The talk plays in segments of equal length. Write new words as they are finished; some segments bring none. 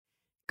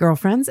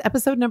Girlfriends,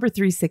 episode number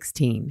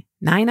 316,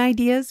 9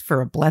 Ideas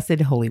for a Blessed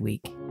Holy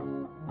Week.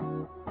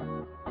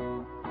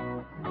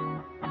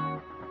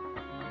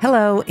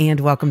 Hello and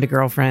welcome to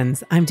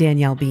Girlfriends. I'm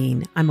Danielle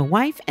Bean. I'm a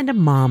wife and a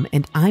mom,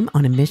 and I'm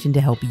on a mission to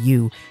help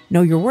you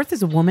know your worth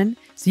as a woman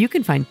so you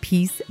can find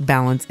peace,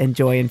 balance, and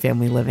joy in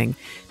family living.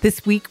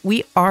 This week,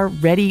 we are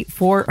ready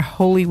for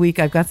Holy Week.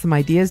 I've got some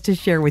ideas to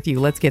share with you.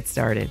 Let's get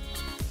started.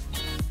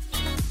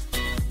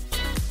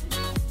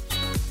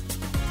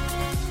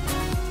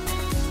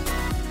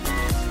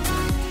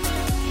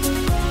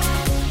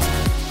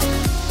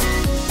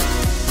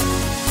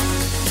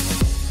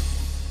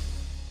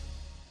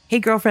 Hey,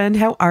 girlfriend,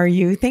 how are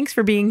you? Thanks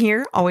for being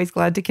here. Always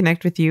glad to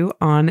connect with you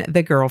on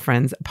the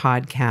Girlfriends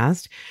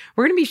podcast.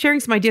 We're going to be sharing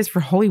some ideas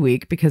for Holy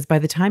Week because by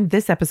the time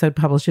this episode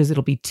publishes,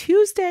 it'll be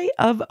Tuesday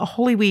of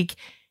Holy Week.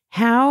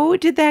 How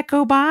did that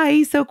go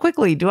by so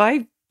quickly? Do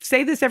I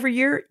say this every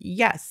year?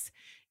 Yes.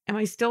 Am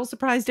I still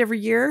surprised every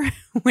year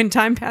when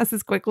time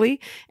passes quickly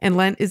and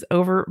Lent is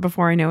over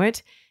before I know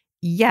it?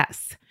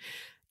 Yes.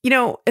 You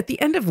know, at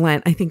the end of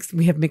Lent, I think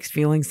we have mixed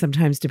feelings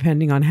sometimes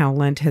depending on how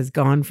Lent has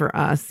gone for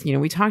us. You know,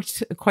 we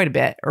talked quite a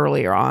bit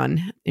earlier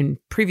on in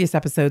previous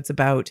episodes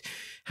about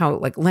how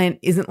like Lent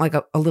isn't like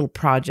a little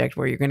project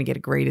where you're going to get a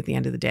grade at the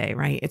end of the day,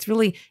 right? It's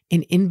really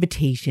an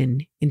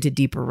invitation into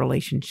deeper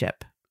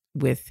relationship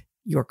with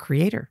your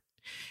Creator.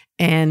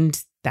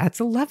 And that's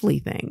a lovely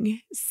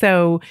thing.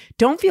 So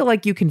don't feel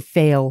like you can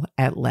fail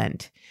at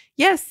Lent.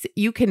 Yes,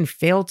 you can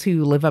fail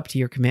to live up to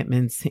your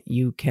commitments.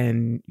 You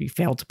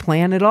fail to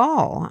plan at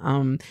all.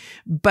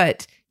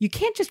 But you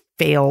can't just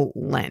fail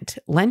Lent.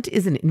 Lent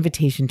is an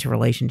invitation to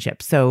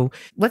relationship. So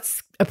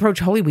let's approach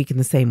Holy Week in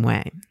the same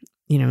way.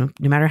 You know,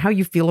 no matter how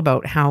you feel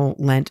about how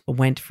Lent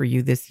went for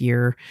you this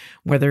year,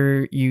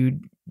 whether you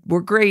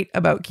were great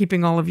about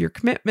keeping all of your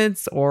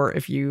commitments or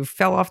if you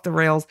fell off the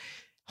rails,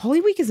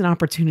 Holy Week is an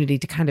opportunity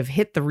to kind of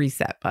hit the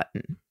reset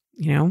button.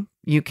 You know,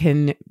 you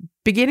can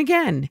begin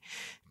again.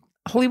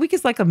 Holy Week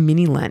is like a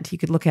mini Lent. You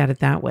could look at it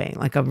that way,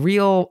 like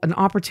an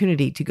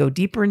opportunity to go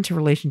deeper into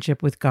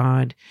relationship with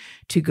God,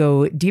 to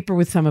go deeper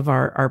with some of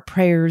our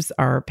prayers,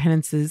 our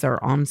penances,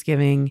 our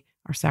almsgiving,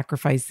 our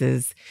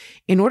sacrifices,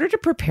 in order to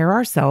prepare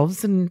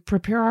ourselves and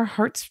prepare our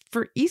hearts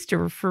for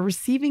Easter, for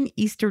receiving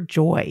Easter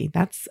joy.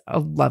 That's a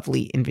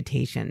lovely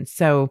invitation.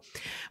 So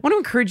I want to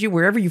encourage you,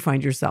 wherever you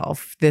find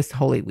yourself this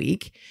Holy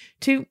Week,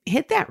 to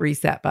hit that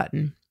reset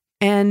button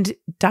and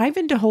dive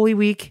into Holy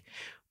Week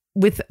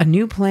with a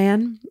new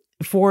plan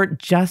for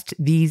just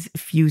these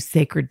few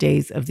sacred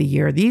days of the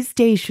year. These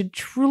days should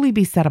truly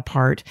be set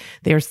apart.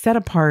 They are set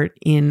apart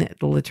in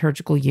the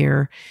liturgical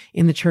year,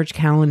 in the church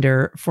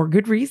calendar for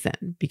good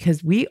reason,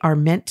 because we are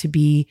meant to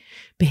be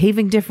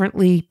behaving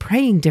differently,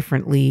 praying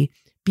differently,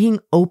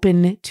 being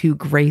open to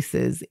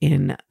graces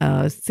in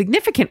a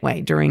significant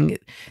way during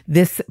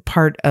this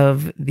part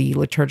of the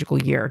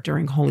liturgical year,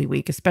 during Holy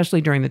Week,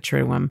 especially during the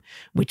Triduum,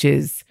 which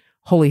is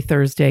Holy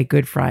Thursday,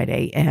 Good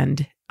Friday,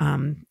 and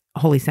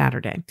Holy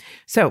Saturday.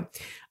 So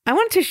I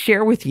wanted to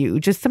share with you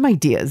just some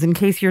ideas in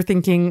case you're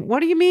thinking,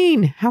 what do you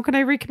mean? How can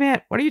I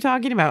recommit? What are you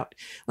talking about?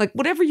 Like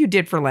whatever you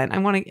did for Lent, I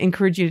want to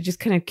encourage you to just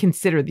kind of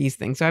consider these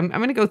things. So I'm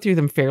going to go through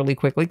them fairly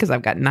quickly because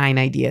I've got 9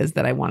 ideas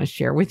that I want to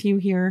share with you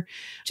here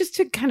just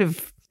to kind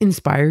of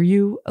inspire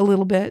you a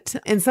little bit.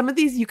 And some of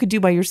these you could do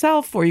by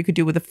yourself, or you could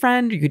do with a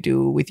friend, or you could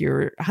do with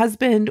your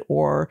husband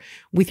or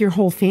with your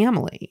whole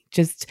family.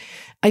 Just,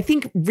 I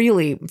think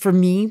really for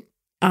me,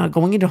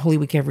 going into Holy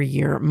Week every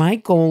year, my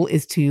goal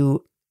is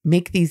to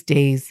make these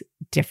days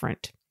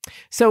different.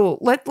 So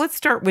let's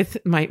start with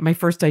my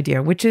first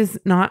idea, which is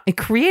not a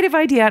creative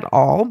idea at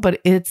all,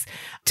 but it's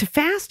to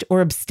fast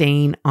or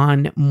abstain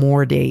on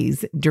more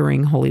days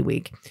during Holy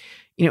Week.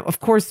 You know,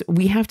 of course,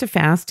 we have to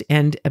fast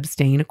and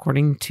abstain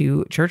according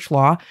to church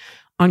law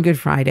on Good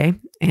Friday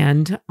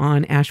and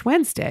on Ash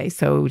Wednesday.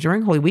 So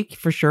during Holy Week,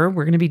 for sure,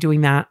 we're going to be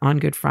doing that on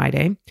Good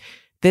Friday.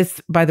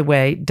 This, by the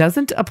way,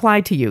 doesn't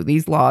apply to you.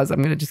 These laws, I'm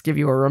going to just give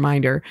you a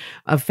reminder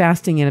of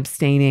fasting and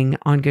abstaining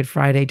on Good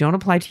Friday, don't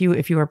apply to you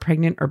if you are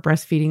pregnant or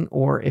breastfeeding,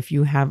 or if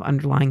you have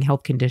underlying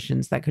health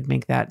conditions that could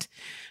make that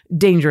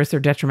dangerous or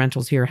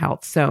detrimental to your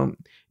health. So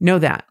know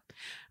that.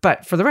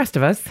 But for the rest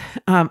of us,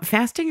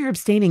 fasting or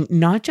abstaining,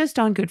 not just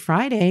on Good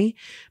Friday,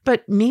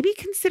 but maybe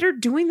consider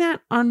doing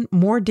that on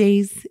more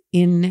days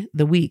in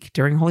the week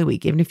during Holy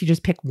Week. Even if you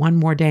just pick one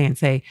more day and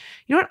say,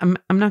 you know what,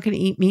 I'm not going to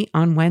eat meat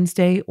on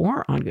Wednesday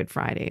or on Good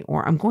Friday,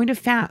 or I'm going to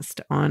fast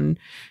on,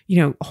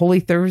 Holy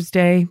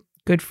Thursday,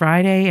 Good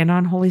Friday, and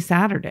on Holy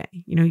Saturday.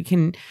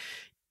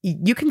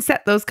 You can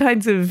set those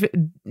kinds of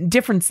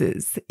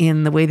differences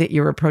in the way that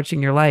you're approaching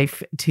your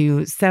life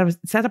to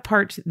set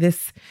apart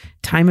this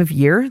time of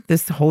year,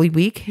 this Holy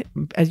Week,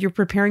 as you're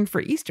preparing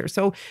for Easter.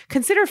 So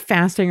consider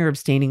fasting or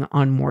abstaining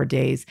on more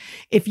days.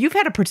 If you've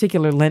had a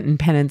particular Lenten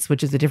penance,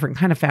 which is a different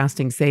kind of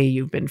fasting, say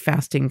you've been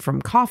fasting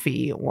from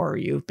coffee, or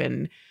you've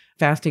been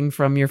fasting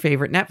from your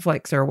favorite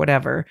Netflix or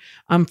whatever,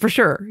 for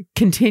sure,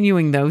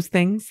 continuing those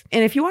things.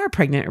 And if you are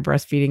pregnant or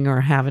breastfeeding or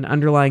have an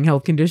underlying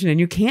health condition and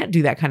you can't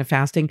do that kind of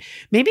fasting,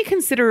 maybe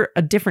consider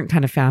a different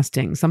kind of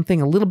fasting,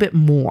 something a little bit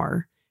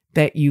more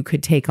that you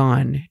could take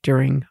on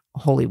during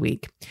Holy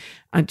Week,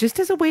 just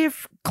as a way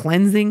of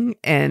cleansing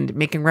and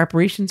making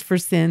reparations for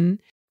sin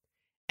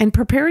and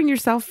preparing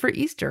yourself for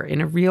Easter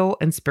in a real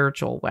and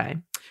spiritual way.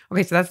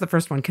 Okay, so that's the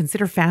first one.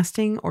 Consider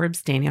fasting or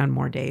abstaining on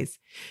more days.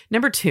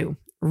 Number 2,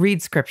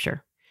 read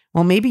scripture.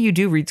 Well, maybe you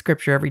do read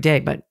scripture every day,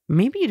 but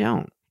maybe you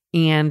don't.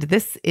 And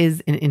this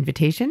is an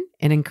invitation,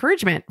 an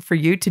encouragement for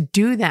you to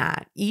do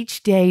that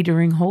each day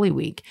during Holy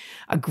Week.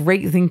 A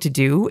great thing to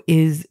do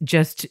is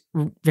just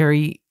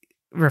very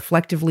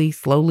reflectively,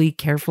 slowly,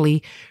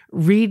 carefully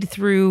read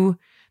through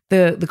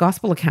the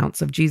gospel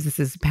accounts of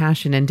Jesus's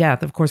passion and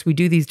death. Of course, we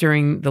do these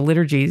during the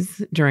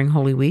liturgies during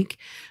Holy Week,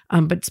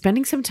 but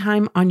spending some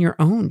time on your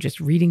own, just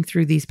reading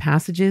through these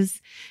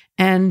passages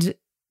and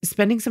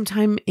spending some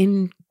time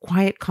in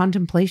quiet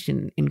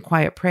contemplation, in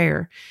quiet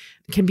prayer,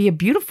 can be a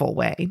beautiful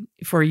way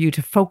for you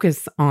to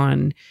focus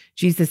on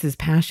Jesus's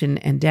passion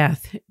and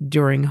death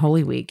during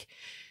Holy Week.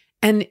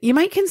 And you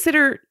might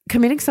consider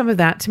committing some of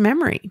that to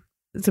memory.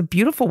 It's a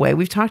beautiful way.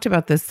 We've talked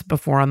about this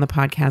before on the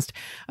podcast.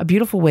 A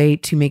beautiful way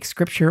to make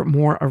scripture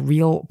more a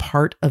real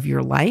part of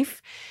your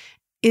life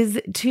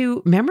is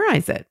to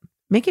memorize it.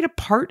 Make it a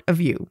part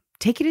of you.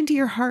 Take it into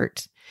your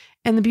heart.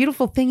 And the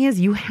beautiful thing is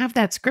you have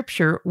that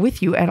scripture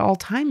with you at all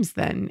times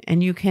then,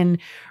 and you can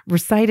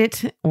recite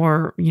it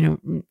or,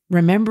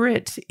 remember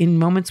it in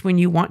moments when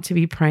you want to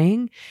be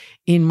praying,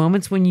 in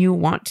moments when you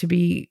want to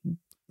be,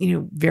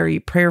 very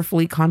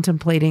prayerfully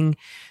contemplating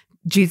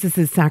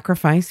Jesus's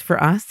sacrifice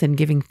for us and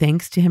giving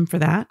thanks to him for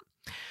that.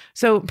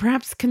 So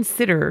perhaps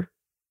consider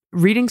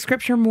reading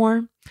scripture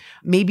more.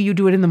 Maybe you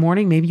do it in the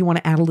morning. Maybe you want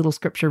to add a little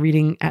scripture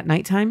reading at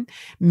nighttime.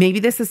 Maybe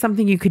this is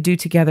something you could do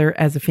together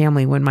as a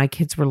family. When my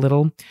kids were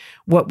little,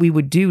 what we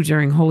would do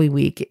during Holy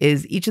Week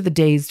is each of the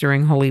days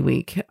during Holy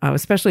Week,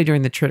 especially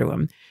during the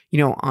Triduum,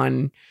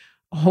 on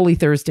Holy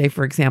Thursday,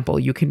 for example,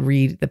 you can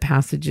read the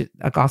passage,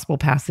 a gospel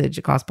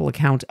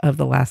account of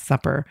the Last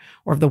Supper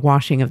or of the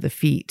washing of the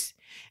feet.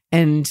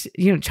 And,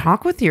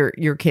 talk with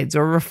your kids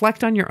or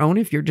reflect on your own,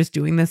 if you're just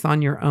doing this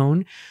on your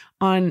own,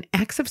 on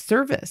acts of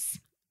service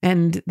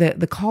and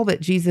the call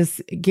that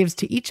Jesus gives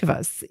to each of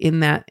us in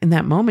that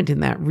moment, in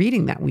that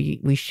reading that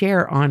we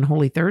share on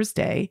Holy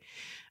Thursday,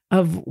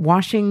 of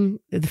washing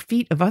the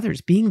feet of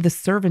others, being the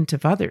servant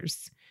of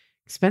others.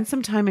 Spend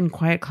some time in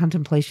quiet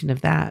contemplation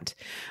of that.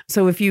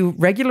 So if you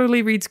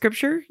regularly read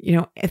scripture,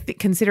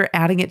 consider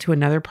adding it to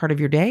another part of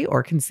your day,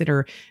 or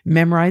consider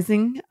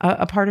memorizing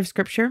a part of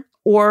scripture,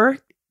 or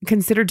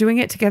consider doing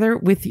it together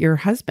with your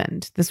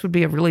husband. This would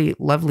be a really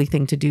lovely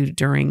thing to do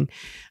during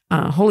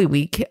Holy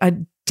Week.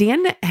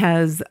 Dan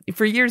has,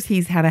 for years,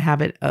 he's had a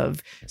habit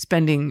of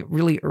spending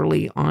really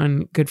early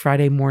on Good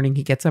Friday morning.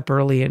 He gets up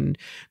early and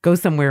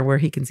goes somewhere where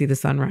he can see the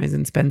sunrise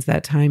and spends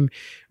that time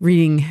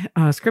reading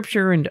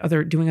scripture and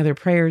doing other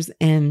prayers.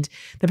 And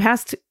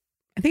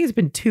I think it's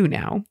been 2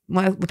 now.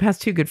 The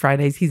past 2 Good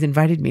Fridays, he's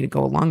invited me to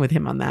go along with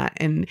him on that.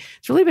 And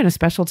it's really been a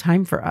special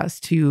time for us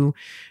to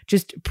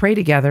just pray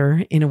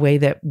together in a way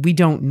that we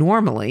don't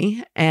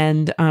normally,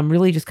 and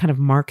really just kind of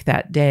mark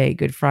that day,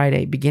 Good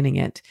Friday, beginning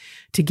it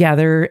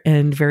together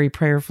and very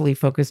prayerfully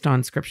focused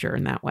on scripture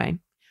in that way.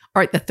 All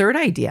right, the third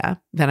idea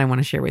that I want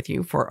to share with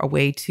you for a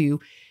way to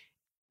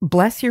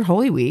bless your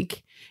Holy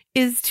Week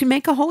is to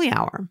make a holy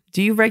hour.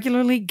 Do you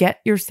regularly get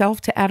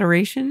yourself to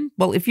adoration?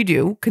 Well, if you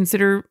do,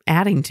 consider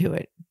adding to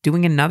it,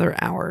 doing another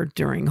hour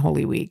during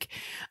Holy Week.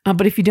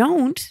 But if you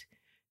don't,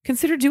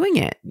 consider doing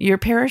it. Your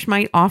parish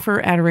might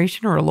offer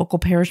adoration, or a local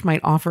parish might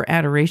offer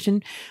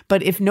adoration.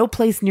 But if no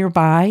place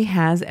nearby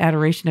has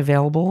adoration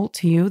available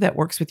to you that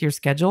works with your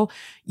schedule,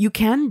 you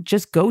can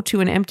just go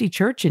to an empty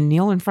church and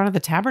kneel in front of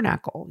the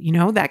tabernacle.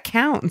 That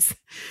counts.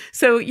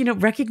 So,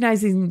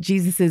 recognizing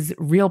Jesus's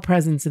real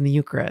presence in the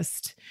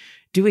Eucharist,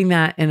 doing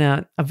that in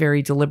a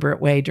very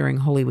deliberate way during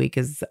Holy Week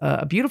is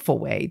a beautiful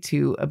way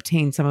to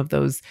obtain some of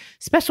those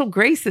special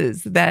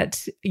graces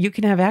that you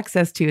can have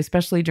access to,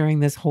 especially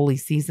during this holy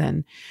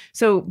season.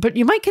 So, but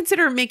you might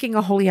consider making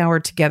a holy hour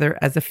together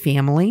as a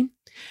family.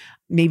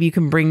 Maybe you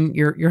can bring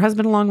your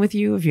husband along with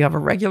you if you have a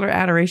regular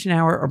adoration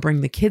hour, or bring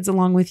the kids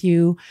along with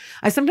you.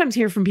 I sometimes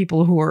hear from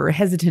people who are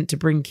hesitant to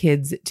bring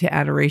kids to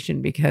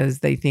adoration because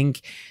they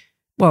think,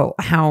 well,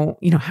 how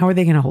are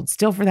they going to hold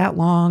still for that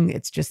long?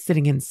 It's just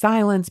sitting in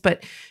silence.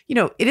 But,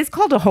 it is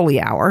called a holy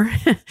hour.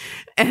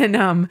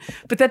 And,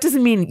 but that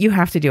doesn't mean you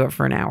have to do it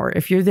for an hour.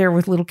 If you're there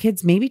with little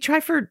kids, maybe try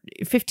for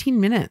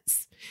 15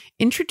 minutes.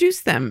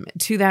 Introduce them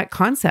to that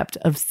concept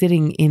of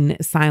sitting in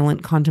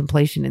silent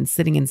contemplation and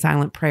sitting in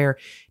silent prayer,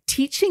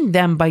 teaching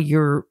them by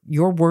your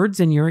words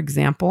and your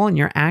example and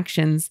your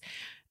actions,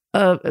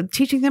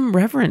 teaching them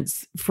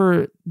reverence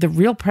for the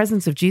real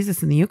presence of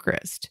Jesus in the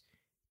Eucharist,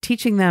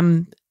 teaching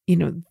them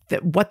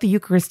what the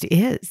Eucharist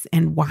is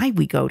and why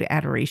we go to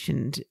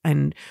adoration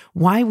and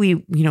why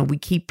we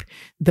keep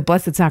the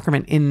Blessed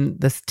Sacrament in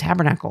this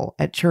tabernacle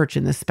at church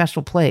in this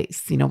special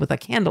place, with a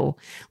candle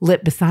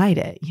lit beside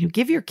it.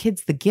 Give your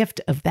kids the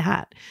gift of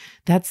that.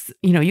 That's,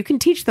 you can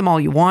teach them all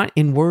you want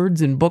in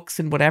words and books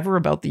and whatever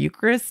about the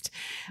Eucharist,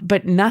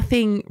 but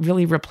nothing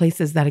really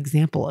replaces that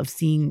example of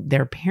seeing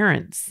their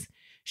parents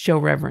show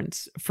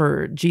reverence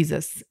for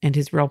Jesus and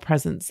his real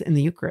presence in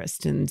the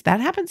Eucharist. And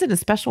that happens in a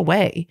special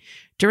way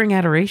during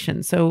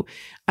adoration. So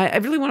I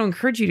really want to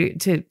encourage you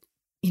to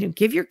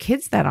give your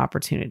kids that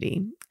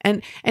opportunity.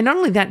 And not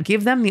only that,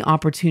 give them the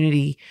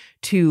opportunity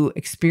to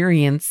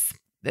experience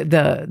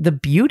the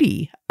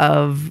beauty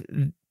of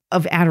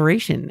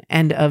adoration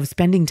and of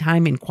spending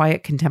time in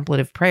quiet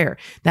contemplative prayer.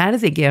 That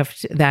is a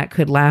gift that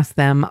could last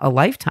them a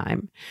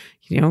lifetime.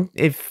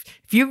 If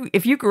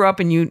you grew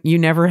up and you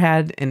never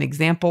had an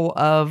example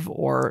of,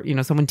 or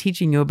someone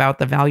teaching you about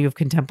the value of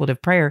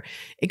contemplative prayer,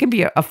 it can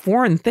be a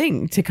foreign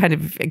thing to kind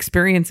of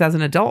experience as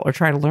an adult or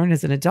try to learn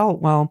as an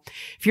adult. Well,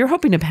 if you're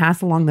hoping to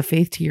pass along the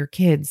faith to your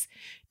kids,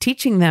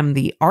 teaching them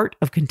the art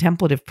of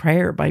contemplative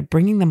prayer by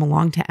bringing them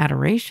along to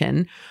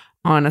adoration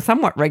on a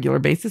somewhat regular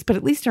basis, but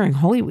at least during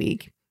Holy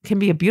Week, can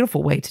be a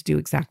beautiful way to do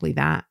exactly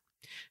that.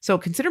 So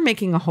consider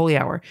making a holy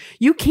hour.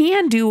 You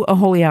can do a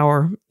holy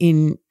hour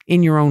in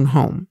your own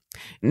home.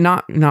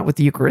 Not with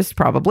the Eucharist,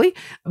 probably,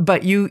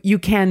 but you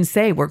can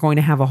say we're going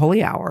to have a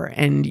holy hour,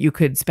 and you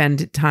could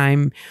spend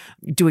time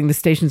doing the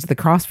Stations of the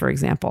Cross, for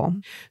example.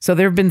 So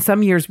there have been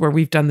some years where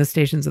we've done the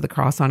Stations of the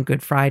Cross on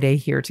Good Friday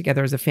here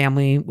together as a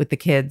family with the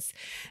kids.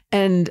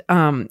 And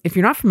if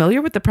you're not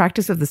familiar with the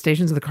practice of the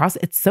Stations of the Cross,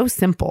 it's so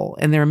simple,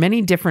 and there are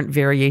many different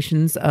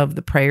variations of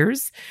the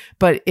prayers,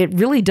 but it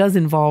really does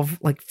involve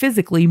like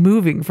physically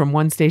moving from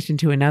one station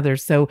to another.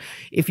 So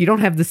if you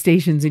don't have the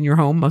stations in your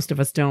home, most of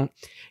us don't,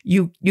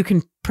 you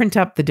can print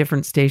up the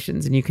different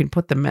stations and you can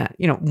put them at,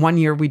 one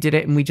year we did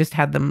it and we just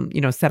had them,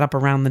 set up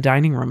around the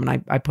dining room,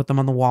 and I put them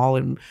on the wall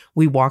and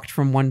we walked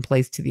from one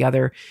place to the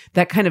other.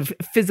 That kind of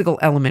physical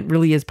element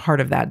really is part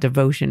of that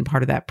devotion,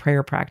 part of that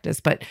prayer practice.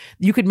 But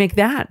you could make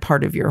that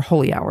part of your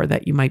holy hour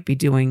that you might be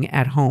doing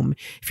at home.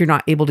 If you're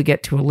not able to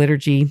get to a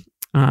liturgy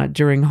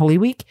during Holy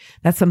Week,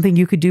 that's something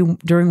you could do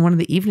during one of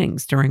the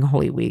evenings during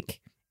Holy Week.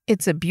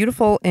 It's a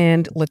beautiful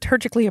and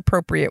liturgically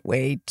appropriate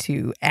way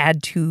to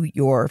add to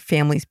your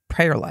family's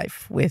prayer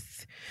life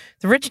with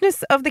the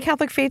richness of the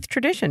Catholic faith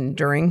tradition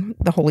during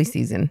the holy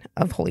season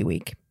of Holy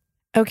Week.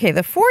 Okay,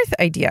 the fourth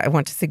idea I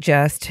want to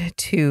suggest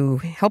to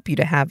help you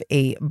to have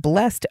a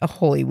blessed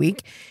Holy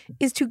Week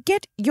is to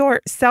get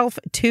yourself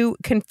to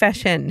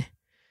confession.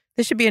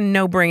 This should be a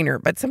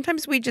no-brainer, but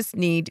sometimes we just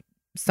need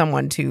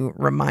someone to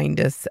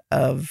remind us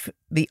of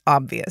the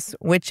obvious,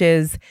 which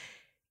is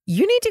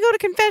you need to go to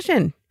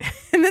confession.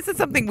 And this is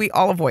something we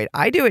all avoid.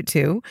 I do it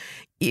too,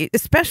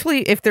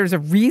 especially if there's a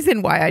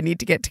reason why I need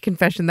to get to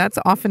confession. That's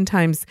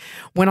oftentimes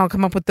when I'll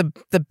come up with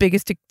the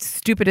biggest,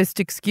 stupidest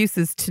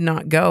excuses to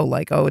not go,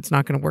 like, oh, it's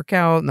not going to work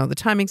out. No, the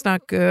timing's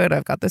not good.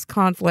 I've got this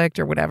conflict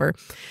or whatever.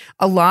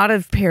 A lot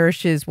of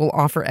parishes will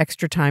offer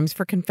extra times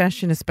for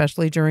confession,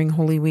 especially during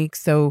Holy Week.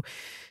 So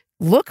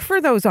look for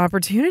those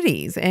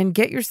opportunities and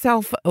get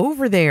yourself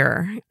over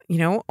there,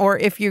 or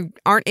if you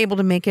aren't able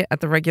to make it at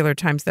the regular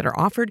times that are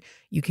offered,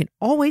 you can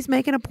always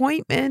make an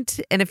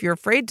appointment. And if you're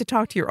afraid to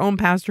talk to your own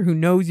pastor who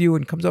knows you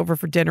and comes over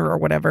for dinner or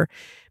whatever,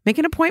 make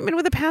an appointment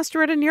with a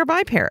pastor at a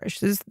nearby parish.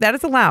 That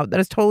is allowed. That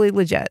is totally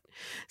legit.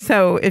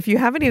 So if you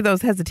have any of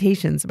those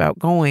hesitations about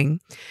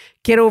going,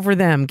 get over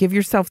them. Give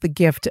yourself the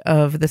gift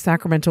of the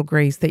sacramental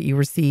grace that you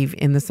receive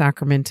in the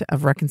sacrament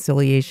of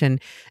reconciliation,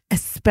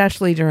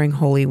 especially during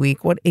Holy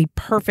Week. What a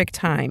perfect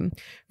time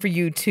for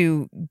you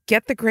to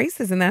get the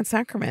graces in that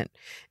sacrament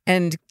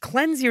and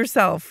cleanse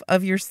yourself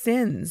of your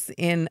sins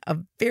in a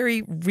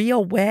very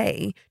real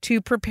way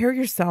to prepare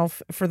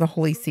yourself for the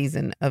holy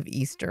season of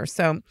Easter.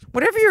 So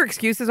whatever your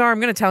excuses are, I'm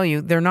going to tell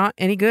you, they're not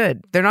any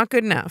good. They're not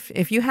good enough.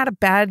 If you had a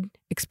bad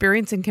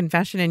experience in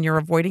confession and you're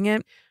avoiding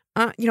it,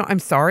 I'm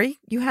sorry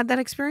you had that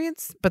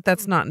experience, but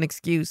that's not an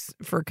excuse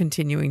for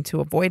continuing to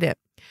avoid it.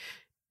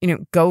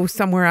 Go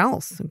somewhere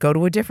else, go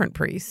to a different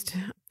priest.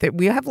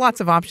 We have lots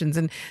of options.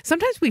 And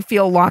sometimes we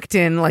feel locked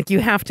in, like you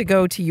have to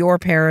go to your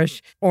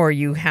parish or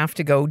you have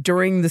to go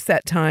during the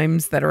set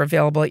times that are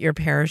available at your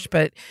parish.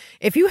 But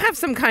if you have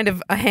some kind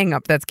of a hang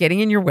up that's getting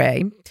in your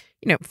way,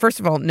 first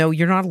of all, no,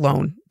 you're not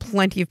alone.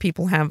 Plenty of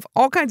people have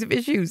all kinds of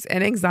issues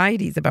and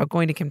anxieties about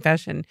going to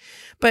confession.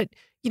 But,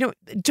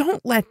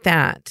 don't let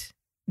that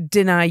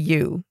deny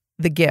you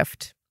the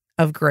gift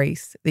of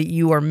grace that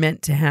you are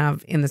meant to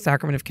have in the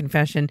sacrament of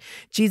confession.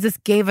 Jesus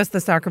gave us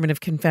the sacrament of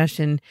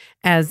confession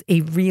as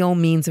a real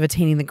means of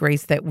attaining the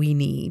grace that we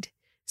need,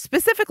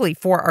 specifically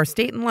for our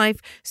state in life,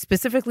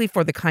 specifically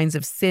for the kinds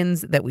of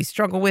sins that we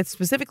struggle with,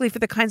 specifically for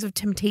the kinds of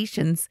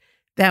temptations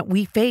that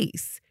we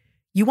face.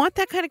 You want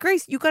that kind of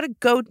grace, you got to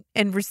go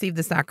and receive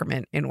the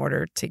sacrament in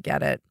order to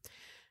get it.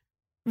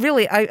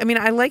 Really,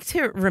 I like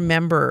to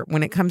remember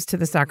when it comes to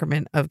the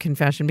sacrament of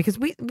confession, because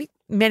we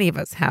many of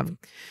us have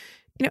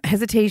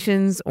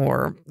hesitations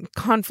or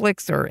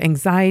conflicts or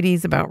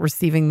anxieties about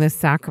receiving this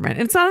sacrament.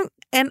 And it's not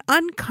an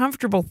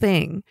uncomfortable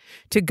thing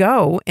to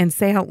go and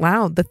say out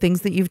loud the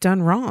things that you've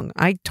done wrong.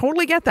 I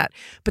totally get that.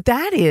 But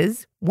that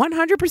is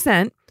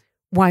 100%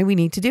 why we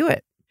need to do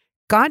it.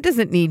 God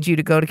doesn't need you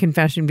to go to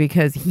confession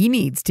because he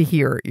needs to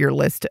hear your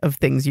list of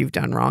things you've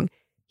done wrong.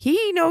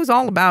 He knows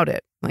all about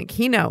it. Like,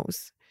 he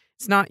knows.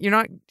 You're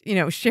not,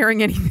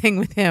 sharing anything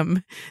with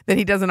him that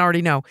he doesn't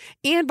already know.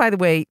 And by the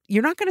way,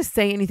 you're not going to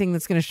say anything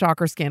that's going to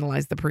shock or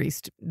scandalize the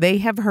priest. They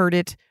have heard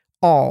it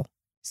all.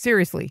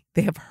 Seriously,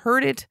 they have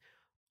heard it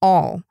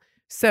all.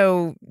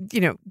 So,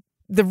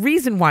 the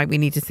reason why we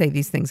need to say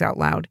these things out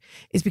loud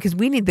is because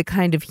we need the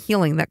kind of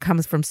healing that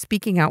comes from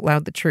speaking out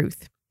loud the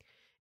truth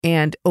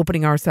and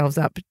opening ourselves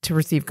up to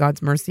receive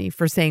God's mercy,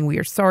 for saying we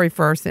are sorry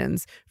for our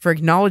sins, for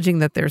acknowledging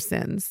that they're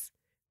sins.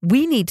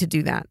 We need to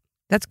do that.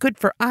 That's good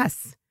for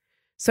us.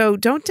 So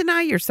don't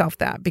deny yourself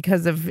that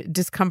because of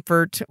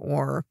discomfort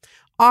or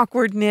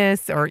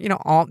awkwardness or,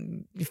 all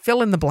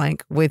fill in the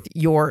blank with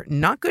your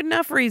not good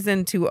enough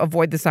reason to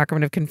avoid the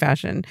sacrament of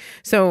confession.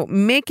 So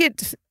make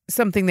it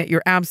something that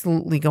you're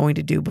absolutely going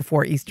to do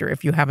before Easter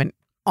if you haven't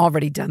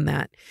already done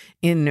that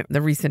in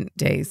the recent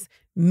days.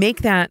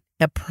 Make that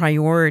a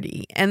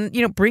priority and,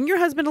 bring your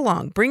husband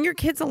along, bring your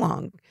kids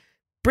along,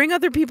 bring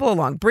other people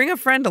along, bring a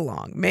friend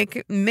along, make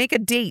a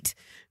date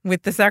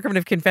with the sacrament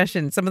of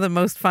confession. Some of the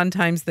most fun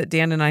times that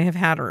Dan and I have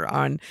had are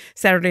on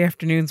Saturday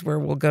afternoons where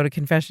we'll go to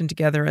confession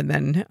together and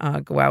then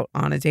go out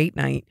on a date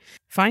night.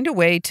 Find a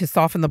way to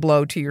soften the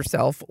blow to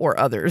yourself or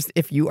others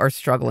if you are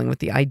struggling with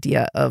the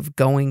idea of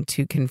going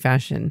to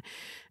confession.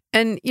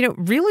 And,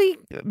 really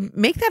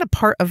make that a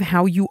part of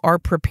how you are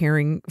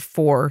preparing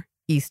for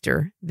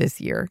Easter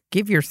this year.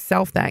 Give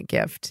yourself that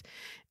gift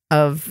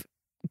of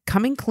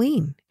coming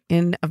clean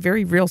in a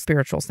very real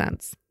spiritual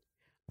sense.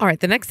 All right,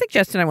 the next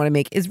suggestion I want to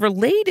make is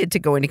related to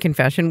going to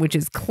confession, which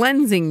is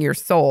cleansing your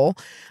soul.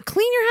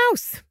 Clean your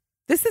house.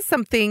 This is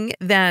something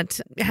that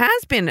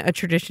has been a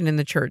tradition in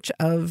the church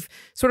of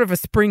sort of a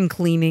spring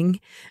cleaning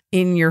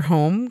in your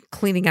home,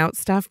 cleaning out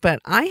stuff. But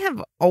I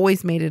have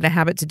always made it a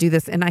habit to do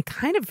this, and I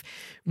kind of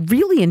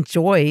really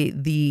enjoy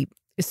the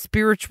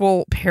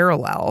spiritual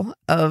parallel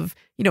of,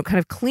 kind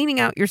of cleaning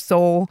out your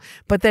soul,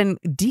 but then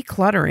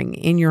decluttering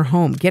in your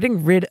home,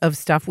 getting rid of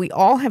stuff. We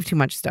all have too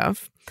much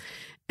stuff.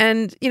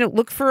 And,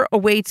 look for a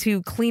way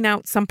to clean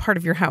out some part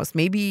of your house.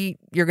 Maybe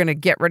you're going to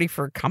get ready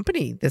for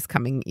company this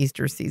coming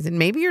Easter season.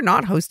 Maybe you're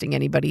not hosting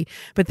anybody,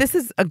 but this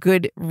is a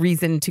good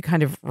reason to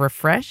kind of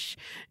refresh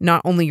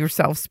not only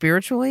yourself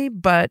spiritually,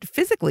 but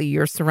physically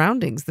your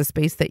surroundings, the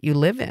space that you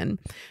live in.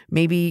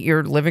 Maybe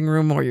your living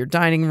room or your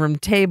dining room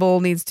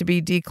table needs to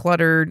be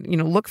decluttered.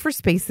 Look for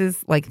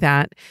spaces like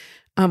that.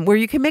 Where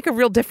you can make a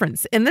real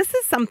difference. And this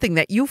is something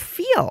that you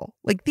feel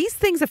like these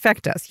things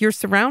affect us. Your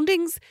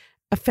surroundings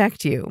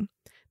affect you.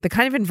 The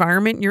kind of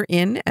environment you're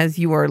in as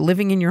you are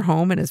living in your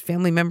home and as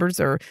family members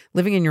are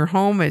living in your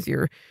home, as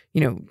you're,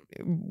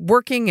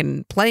 working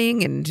and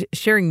playing and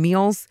sharing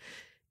meals,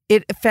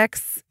 it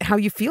affects how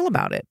you feel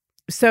about it.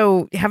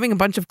 So having a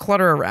bunch of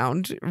clutter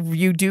around,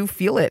 you do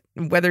feel it,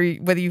 whether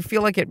you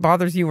feel like it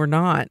bothers you or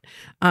not.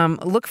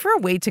 Look for a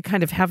way to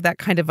kind of have that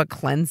kind of a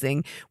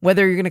cleansing,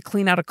 whether you're going to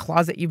clean out a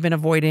closet you've been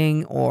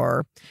avoiding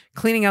or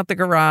cleaning out the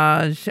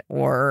garage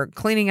or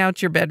cleaning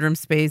out your bedroom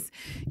space.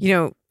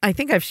 I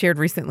think I've shared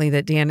recently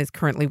that Dan is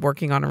currently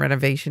working on a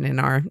renovation in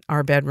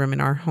our bedroom in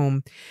our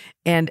home.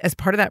 And as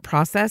part of that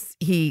process,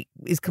 he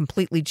is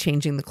completely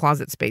changing the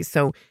closet space.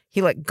 So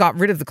he got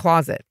rid of the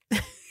closet.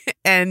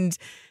 And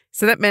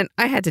so that meant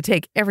I had to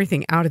take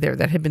everything out of there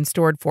that had been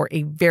stored for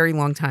a very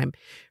long time.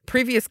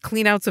 Previous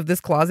cleanouts of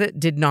this closet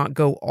did not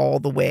go all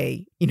the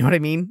way. You know what I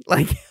mean?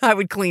 I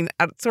would clean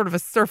at sort of a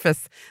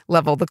surface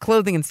level, the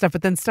clothing and stuff,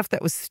 but then stuff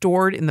that was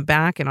stored in the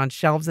back and on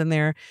shelves in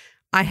there,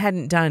 I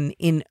hadn't done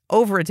in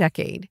over a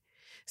decade.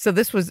 So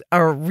this was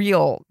a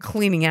real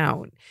cleaning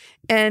out.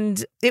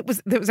 And it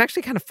was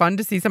actually kind of fun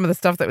to see some of the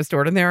stuff that was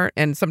stored in there.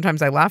 And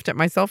sometimes I laughed at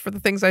myself for the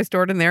things I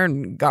stored in there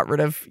and got rid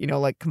of,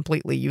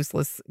 completely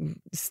useless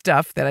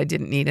stuff that I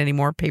didn't need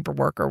anymore,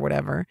 paperwork or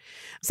whatever.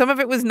 Some of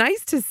it was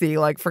nice to see,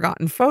 like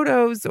forgotten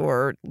photos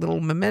or little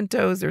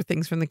mementos or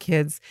things from the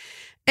kids.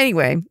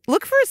 Anyway,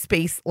 look for a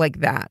space like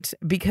that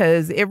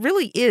because it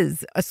really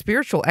is a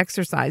spiritual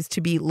exercise to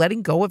be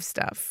letting go of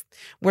stuff.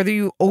 Whether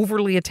you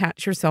overly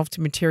attach yourself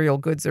to material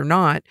goods or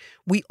not,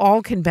 we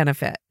all can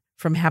benefit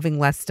from having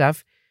less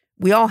stuff.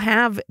 We all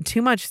have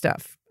too much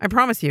stuff. I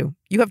promise you,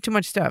 you have too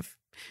much stuff.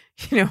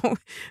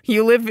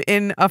 You live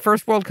in a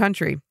first world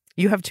country.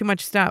 You have too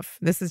much stuff.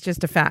 This is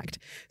just a fact.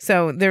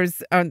 So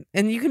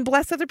and you can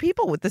bless other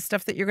people with the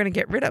stuff that you're going to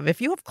get rid of. If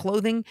you have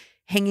clothing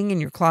hanging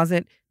in your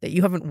closet that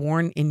you haven't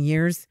worn in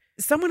years,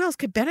 someone else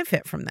could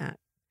benefit from that.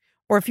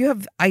 Or if you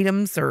have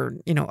items or,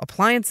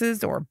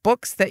 appliances or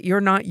books that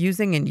you're not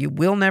using and you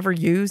will never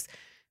use,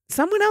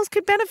 someone else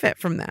could benefit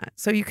from that.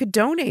 So you could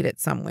donate it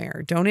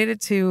somewhere. Donate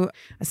it to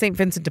a St.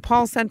 Vincent de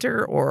Paul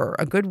Center or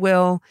a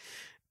Goodwill.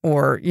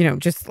 Or,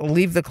 just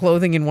leave the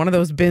clothing in one of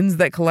those bins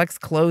that collects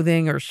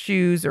clothing or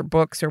shoes or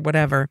books or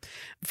whatever.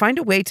 Find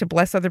a way to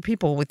bless other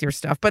people with your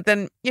stuff. But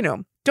then,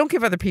 don't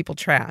give other people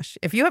trash.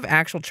 If you have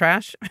actual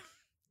trash,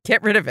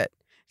 get rid of it.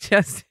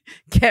 Just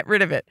get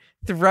rid of it.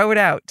 Throw it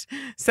out.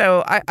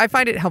 So I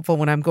find it helpful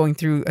when I'm going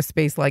through a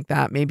space like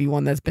that, maybe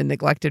one that's been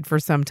neglected for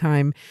some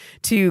time,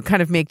 to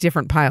kind of make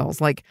different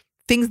piles, like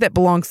things that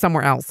belong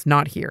somewhere else,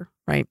 not here,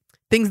 right?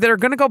 Things that are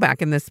going to go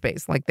back in this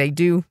space, like they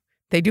do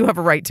They do have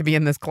a right to be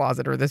in this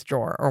closet or this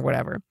drawer or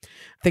whatever.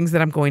 Things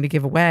that I'm going to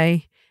give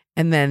away,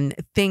 and then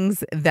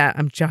things that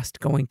I'm just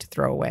going to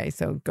throw away.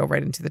 So go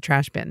right into the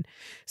trash bin.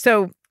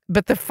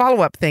 But the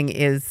follow-up thing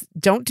is,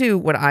 don't do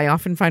what I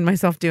often find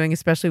myself doing,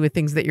 especially with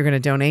things that you're going to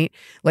donate,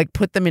 like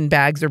put them in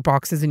bags or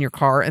boxes in your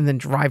car and then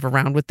drive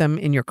around with them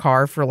in your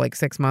car for like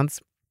 6 months.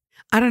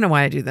 I don't know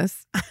why I do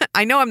this.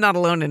 I know I'm not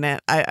alone in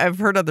it. I've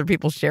heard other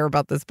people share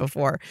about this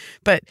before,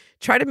 but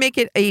try to make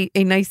it a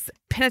nice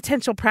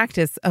penitential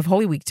practice of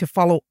Holy Week to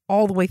follow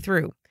all the way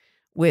through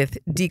with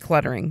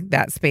decluttering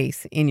that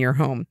space in your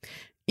home.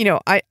 You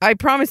know, I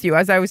promise you,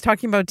 as I was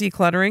talking about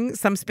decluttering,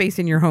 some space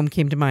in your home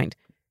came to mind.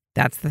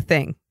 That's the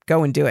thing.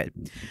 Go and do it.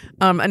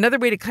 Another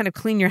way to kind of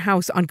clean your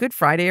house on Good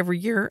Friday every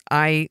year,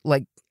 I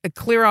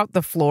clear out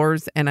the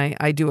floors, and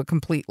I do a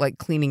complete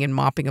cleaning and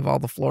mopping of all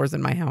the floors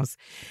in my house.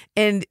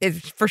 And it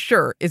for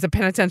sure is a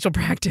penitential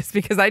practice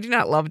because I do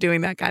not love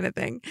doing that kind of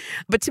thing.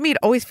 But to me, it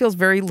always feels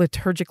very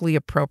liturgically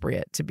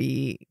appropriate to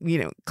be,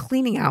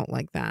 cleaning out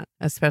like that,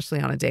 especially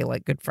on a day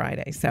like Good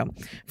Friday. So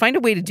find a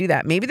way to do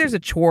that. Maybe there's a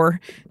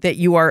chore that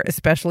you are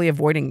especially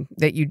avoiding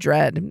that you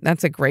dread.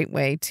 That's a great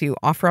way to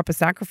offer up a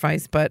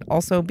sacrifice, but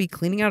also be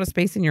cleaning out a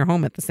space in your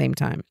home at the same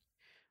time.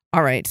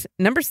 All right.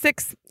 Number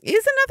 6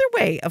 is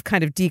another way of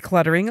kind of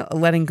decluttering,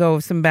 letting go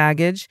of some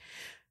baggage.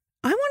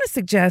 I want to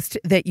suggest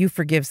that you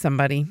forgive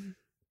somebody.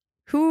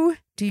 Who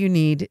do you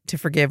need to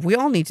forgive? We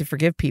all need to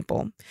forgive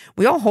people.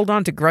 We all hold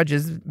on to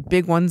grudges,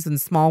 big ones and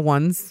small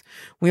ones.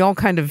 We all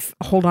kind of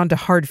hold on to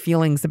hard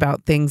feelings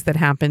about things that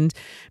happened.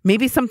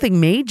 Maybe something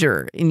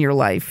major in your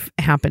life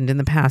happened in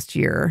the past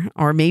year,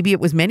 or maybe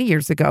it was many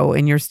years ago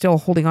and you're still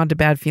holding on to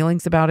bad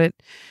feelings about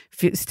it,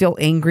 still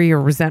angry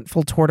or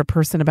resentful toward a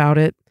person about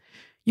it.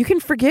 You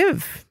can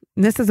forgive.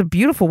 And this is a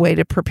beautiful way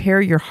to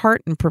prepare your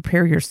heart and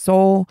prepare your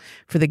soul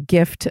for the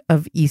gift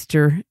of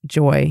Easter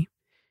joy.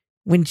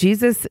 When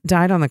Jesus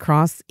died on the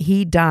cross,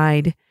 he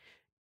died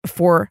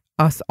for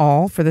us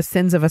all, for the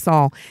sins of us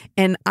all.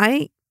 And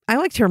I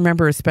like to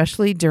remember,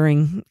 especially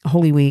during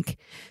Holy Week,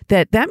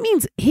 that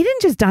means he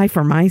didn't just die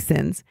for my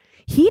sins.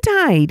 He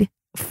died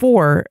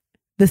for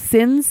the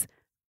sins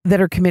that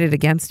are committed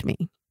against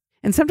me.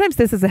 And sometimes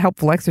this is a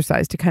helpful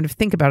exercise to kind of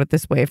think about it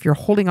this way. If you're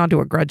holding on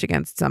to a grudge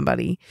against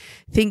somebody,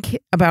 think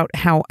about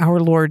how our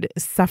Lord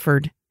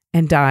suffered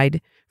and died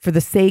for the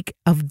sake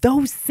of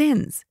those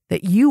sins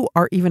that you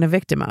are even a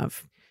victim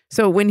of.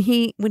 So when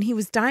he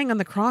was dying on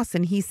the cross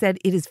and he said,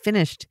 "It is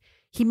finished,"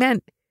 he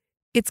meant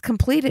it's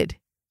completed.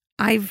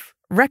 I've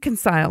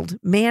reconciled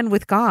man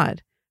with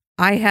God.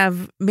 I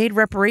have made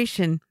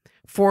reparation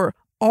for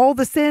all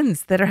the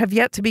sins that have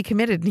yet to be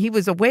committed. And he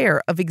was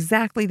aware of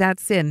exactly that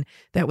sin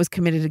that was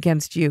committed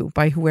against you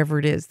by whoever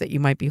it is that you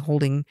might be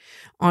holding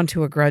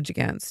onto a grudge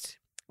against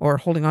or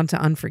holding on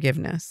to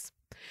unforgiveness.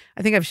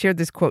 I think I've shared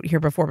this quote here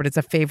before, but it's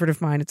a favorite of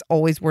mine. It's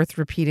always worth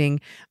repeating,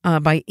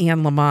 by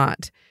Anne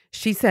Lamott.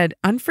 She said,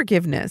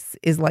 "Unforgiveness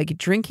is like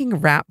drinking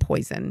rat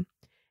poison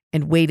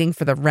and waiting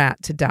for the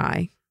rat to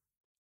die."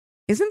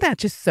 Isn't that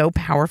just so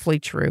powerfully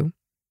true?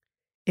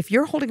 If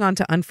you're holding on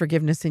to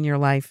unforgiveness in your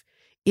life,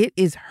 it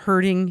is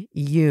hurting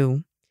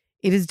you.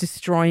 It is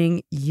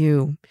destroying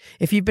you.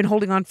 If you've been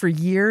holding on for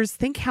years,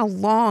 think how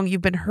long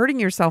you've been hurting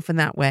yourself in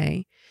that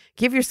way.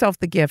 Give yourself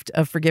the gift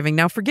of forgiving.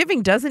 Now,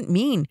 forgiving doesn't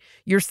mean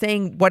you're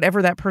saying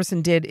whatever that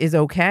person did is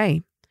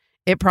okay.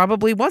 It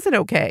probably wasn't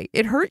okay.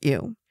 It hurt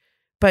you.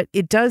 But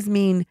it does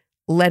mean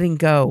letting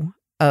go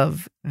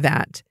of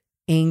that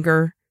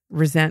anger,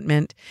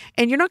 resentment,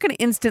 and you're not going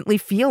to instantly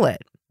feel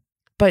it.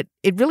 But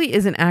it really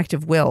is an act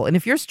of will. And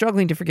if you're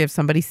struggling to forgive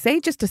somebody, say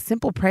just a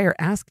simple prayer.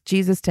 Ask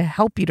Jesus to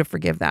help you to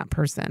forgive that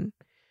person.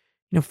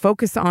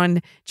 Focus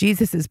on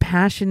Jesus's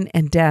passion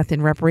and death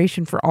in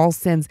reparation for all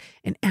sins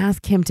and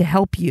ask him to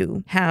help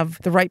you have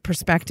the right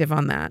perspective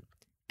on that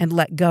and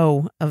let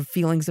go of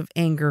feelings of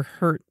anger,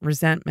 hurt,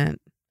 resentment.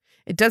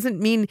 It doesn't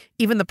mean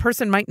even the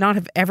person might not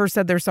have ever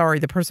said they're sorry.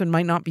 The person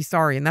might not be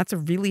sorry. And that's a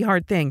really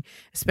hard thing,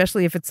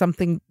 especially if it's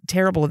something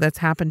terrible that's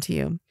happened to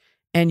you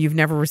and you've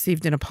never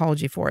received an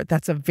apology for it.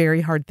 That's a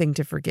very hard thing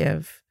to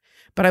forgive.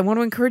 But I want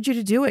to encourage you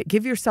to do it.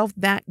 Give yourself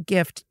that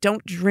gift.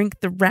 Don't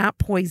drink the rat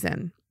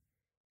poison.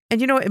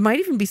 And it might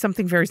even be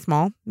something very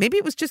small. Maybe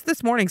it was just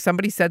this morning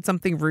somebody said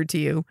something rude to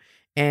you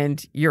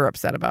and you're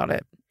upset about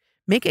it.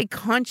 Make a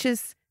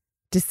conscious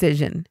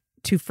decision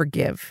to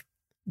forgive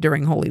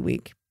during Holy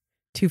Week,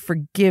 to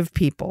forgive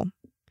people,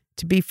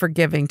 to be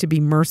forgiving, to be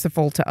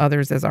merciful to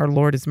others as our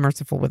Lord is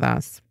merciful with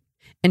us.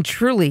 And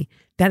truly,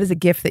 that is a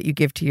gift that you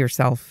give to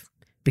yourself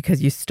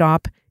because you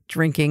stop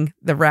drinking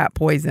the rat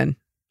poison.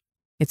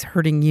 It's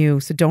hurting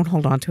you, so don't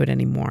hold on to it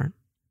anymore.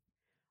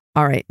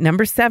 All right,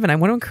 number 7, I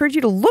want to encourage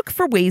you to look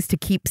for ways to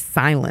keep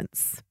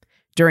silence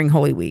during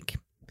Holy Week.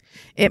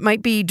 It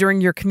might be during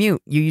your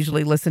commute. You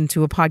usually listen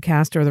to a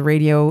podcast or the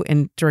radio,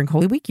 and during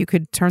Holy Week, you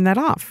could turn that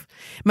off.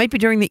 It might be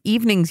during the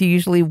evenings. You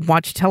usually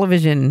watch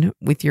television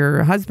with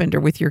your husband or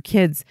with your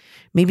kids.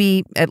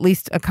 Maybe at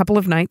least a couple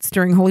of nights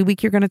during Holy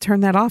Week, you're going to turn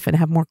that off and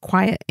have more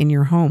quiet in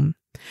your home.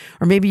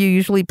 Or maybe you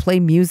usually play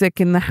music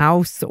in the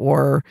house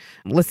or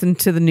listen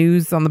to the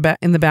news on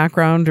in the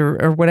background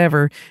or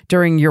whatever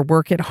during your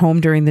work at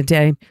home during the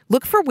day.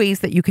 Look for ways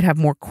that you could have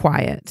more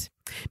quiet.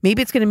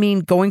 Maybe it's going to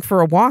mean going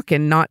for a walk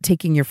and not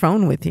taking your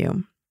phone with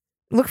you.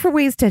 Look for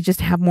ways to just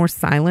have more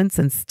silence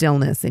and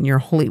stillness in your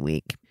Holy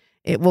Week.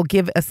 It will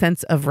give a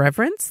sense of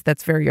reverence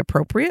that's very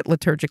appropriate,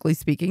 liturgically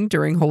speaking,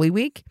 during Holy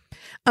Week.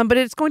 But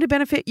it's going to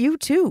benefit you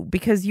too,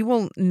 because you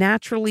will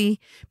naturally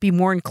be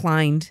more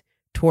inclined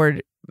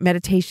toward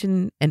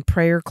meditation and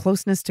prayer,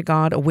 closeness to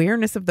God,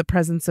 awareness of the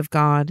presence of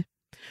God,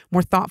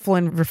 more thoughtful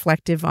and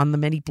reflective on the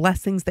many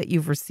blessings that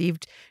you've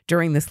received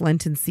during this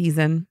Lenten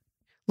season.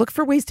 Look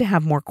for ways to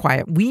have more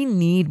quiet. We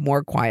need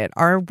more quiet.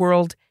 Our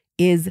world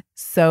is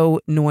so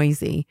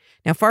noisy.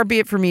 Now, far be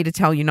it for me to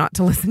tell you not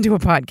to listen to a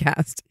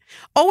podcast.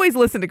 Always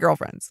listen to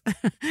Girlfriends.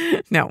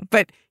 No,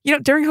 but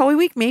during Holy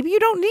Week, maybe you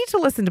don't need to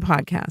listen to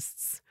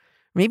podcasts.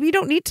 Maybe you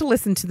don't need to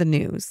listen to the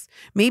news.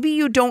 Maybe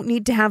you don't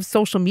need to have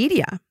social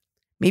media.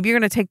 Maybe you're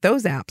going to take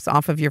those apps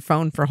off of your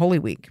phone for Holy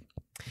Week.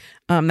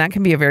 That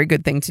can be a very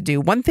good thing to do.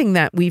 One thing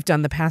that we've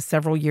done the past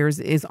several years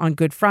is on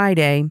Good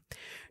Friday,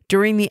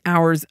 during the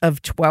hours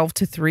of 12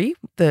 to 3,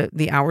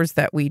 the hours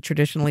that we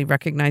traditionally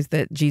recognize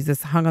that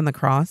Jesus hung on the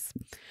cross,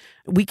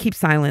 we keep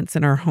silence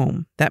in our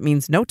home. That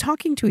means no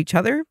talking to each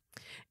other.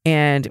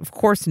 And of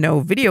course, no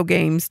video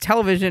games,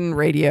 television,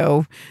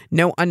 radio,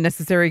 no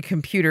unnecessary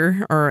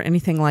computer or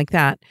anything like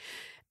that.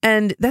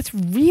 And that's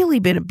really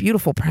been a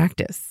beautiful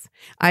practice.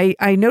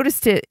 I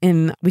noticed it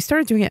we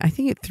started doing it, I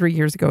think 3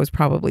 years ago was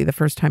probably the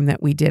first time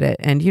that we did it.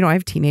 And, I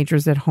have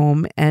teenagers at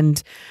home,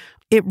 and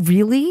it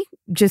really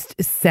just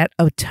set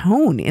a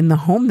tone in the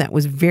home that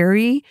was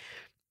very,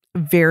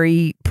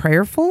 very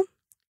prayerful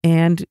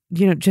and,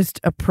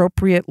 just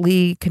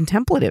appropriately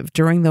contemplative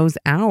during those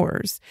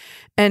hours.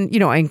 And,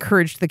 I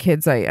encouraged the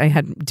kids. I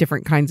had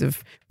different kinds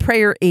of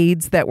prayer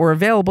aids that were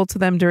available to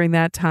them during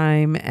that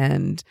time.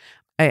 And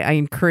I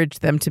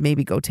encouraged them to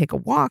maybe go take a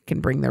walk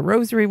and bring their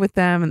rosary with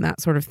them and that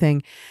sort of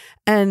thing.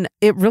 And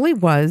it really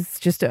was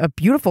just a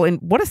beautiful, and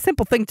what a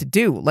simple thing to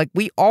do. Like,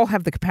 we all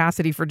have the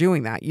capacity for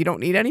doing that. You don't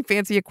need any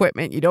fancy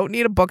equipment. You don't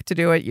need a book to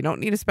do it. You don't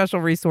need a special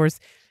resource.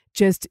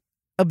 Just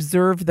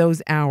observe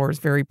those hours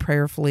very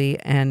prayerfully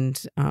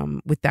and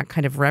with that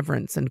kind of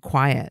reverence and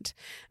quiet.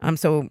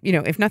 So,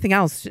 if nothing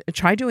else,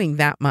 try doing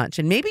that much.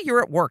 And maybe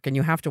you're at work and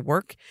you have to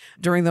work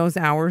during those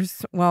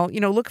hours. Well,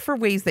 look for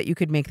ways that you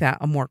could make that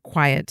a more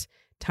quiet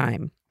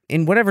time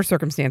in whatever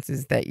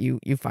circumstances that you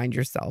find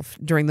yourself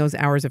during those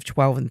hours of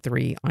 12 and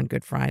 3 on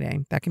Good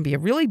Friday. That can be a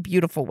really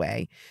beautiful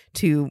way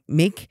to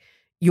make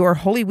your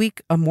Holy Week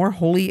a more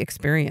holy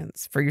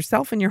experience for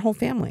yourself and your whole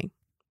family.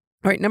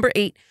 All right, number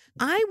 8,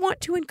 I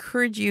want to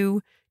encourage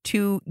you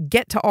to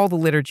get to all the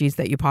liturgies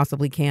that you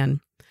possibly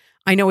can.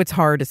 I know it's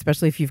hard,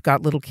 especially if you've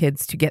got little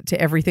kids, to get to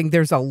everything.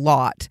 There's a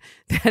lot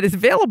that is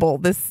available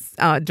this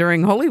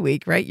during Holy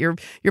Week, right? Your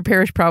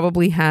parish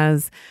probably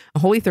has a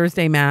Holy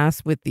Thursday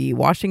Mass with the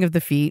washing of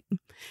the feet,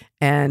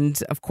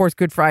 and of course,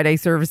 Good Friday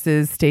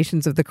services,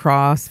 Stations of the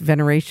Cross,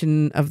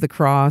 Veneration of the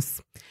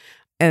Cross,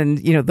 and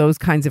those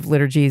kinds of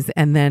liturgies.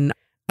 And then,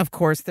 of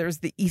course, there's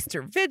the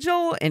Easter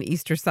Vigil and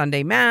Easter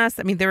Sunday Mass.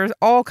 I mean, there's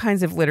all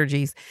kinds of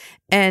liturgies,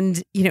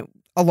 and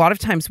a lot of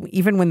times,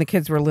 even when the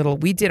kids were little,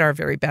 we did our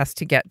very best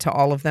to get to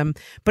all of them.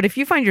 But if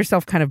you find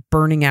yourself kind of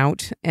burning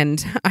out,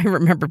 and I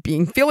remember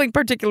feeling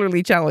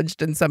particularly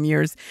challenged in some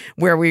years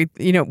where we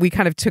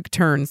kind of took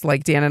turns,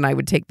 like Dan and I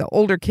would take the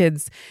older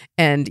kids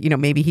and,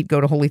 maybe he'd go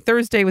to Holy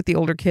Thursday with the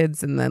older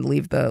kids and then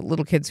leave the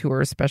little kids who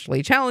were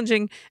especially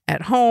challenging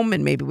at home.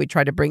 And maybe we'd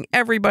try to bring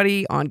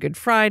everybody on Good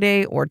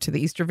Friday or to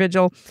the Easter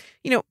Vigil.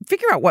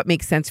 Figure out what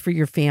makes sense for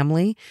your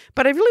family.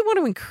 But I really want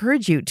to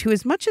encourage you to,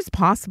 as much as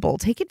possible,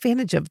 take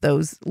advantage of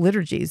those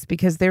liturgies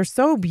because they're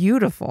so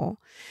beautiful.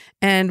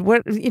 And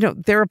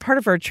they're a part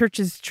of our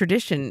church's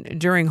tradition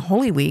during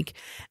Holy Week,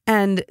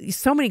 and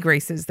so many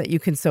graces that you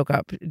can soak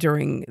up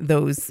during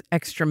those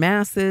extra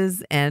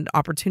masses and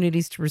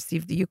opportunities to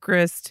receive the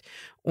Eucharist,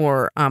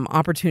 or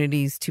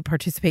opportunities to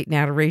participate in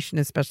adoration,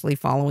 especially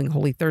following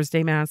Holy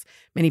Thursday Mass.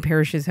 Many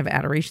parishes have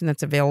adoration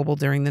that's available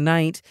during the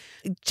night.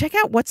 Check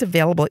out what's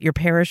available at your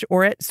parish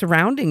or at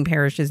surrounding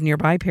parishes,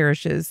 nearby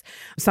parishes.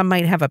 Some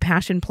might have a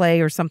passion play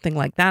or something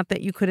like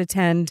that you could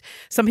attend.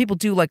 Some people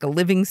do like a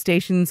living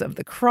Stations of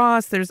the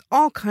Cross. There's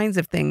all kinds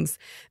of things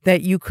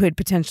that you could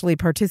potentially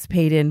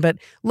participate in, but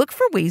look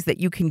for ways that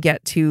you can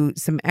get to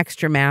some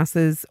extra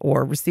masses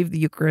or receive the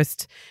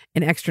Eucharist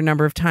an extra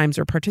number of times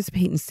or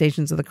participate in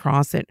Stations of the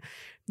Cross.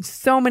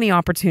 So many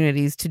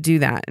opportunities to do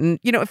that. And,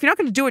 if you're not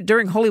going to do it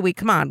during Holy Week,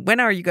 come on, when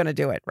are you going to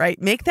do it,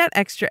 right? Make that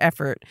extra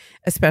effort,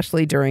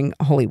 especially during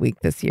Holy Week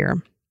this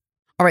year.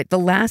 All right, the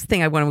last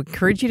thing I want to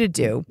encourage you to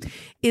do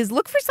is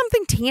look for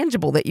something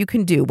tangible that you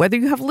can do, whether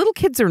you have little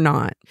kids or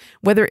not,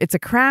 whether it's a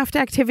craft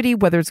activity,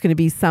 whether it's going to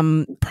be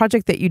some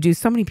project that you do.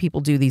 So many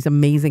people do these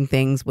amazing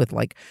things with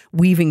like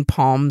weaving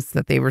palms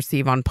that they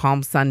receive on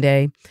Palm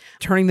Sunday,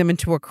 turning them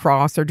into a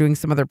cross or doing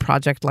some other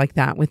project like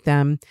that with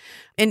them.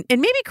 And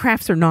maybe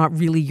crafts are not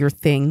really your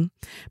thing,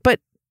 but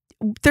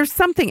there's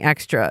something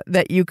extra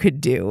that you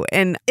could do.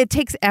 And it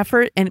takes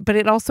effort, but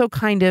it also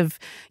kind of,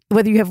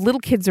 whether you have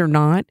little kids or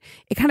not,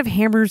 it kind of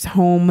hammers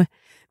home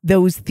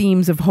those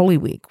themes of Holy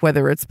Week,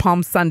 whether it's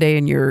Palm Sunday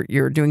and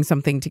you're doing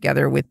something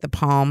together with the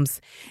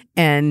palms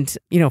and,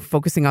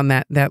 focusing on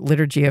that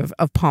liturgy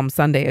of Palm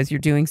Sunday as you're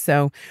doing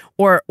so.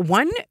 Or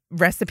one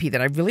recipe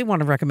that I really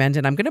want to recommend,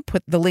 and I'm going to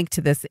put the link to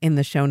this in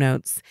the show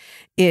notes,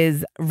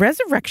 is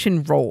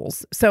resurrection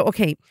rolls. So,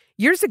 okay,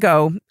 years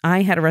ago,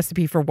 I had a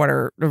recipe for what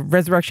are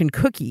resurrection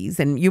cookies,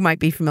 and you might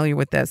be familiar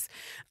with this.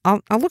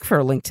 I'll look for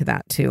a link to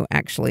that too,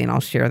 actually, and I'll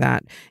share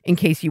that in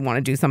case you want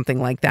to do something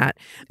like that.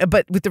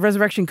 But with the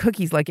resurrection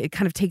cookies, like it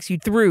kind of takes you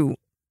through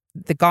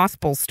the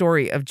gospel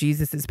story of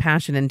Jesus's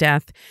passion and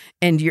death,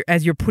 and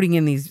as you're putting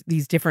in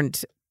these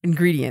different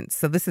ingredients.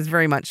 So this is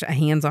very much a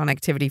hands-on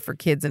activity for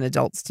kids and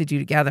adults to do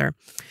together.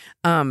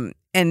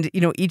 And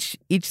each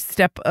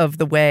step of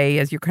the way,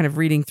 as you're kind of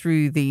reading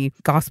through the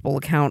gospel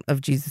account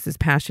of Jesus's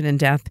passion and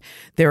death,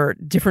 there are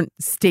different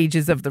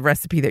stages of the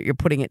recipe that you're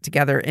putting it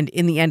together. And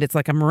in the end, it's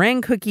like a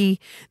meringue cookie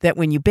that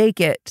when you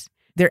bake it,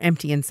 they're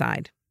empty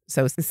inside.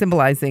 So it's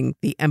symbolizing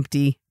the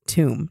empty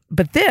tomb.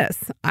 But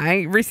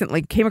I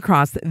recently came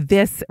across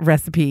this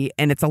recipe,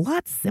 and it's a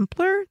lot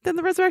simpler than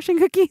the resurrection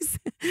cookies.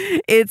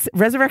 It's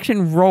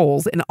resurrection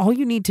rolls, and all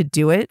you need to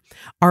do it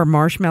are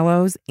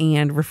marshmallows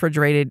and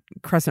refrigerated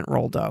crescent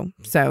roll dough.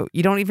 So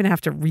you don't even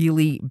have to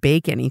really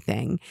bake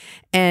anything.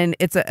 And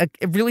it's a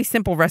really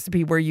simple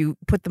recipe where you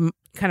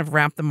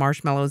wrap the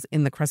marshmallows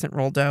in the crescent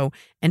roll dough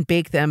and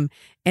bake them.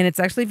 And it's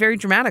actually very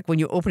dramatic. When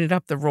you open it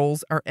up, the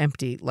rolls are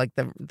empty. Like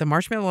the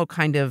marshmallow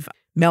kind of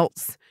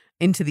melts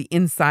into the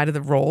inside of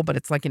the roll, but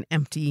it's like an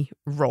empty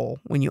roll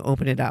when you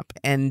open it up.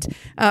 And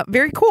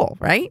very cool,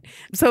 right?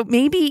 So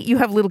maybe you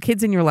have little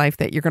kids in your life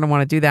that you're going to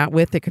want to do that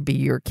with. It could be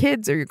your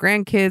kids or your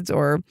grandkids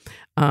or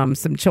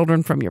some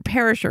children from your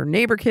parish or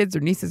neighbor kids or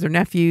nieces or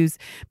nephews.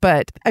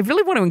 But I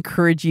really want to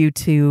encourage you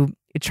to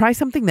try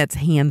something that's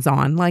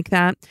hands-on like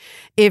that.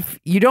 If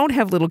you don't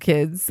have little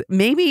kids,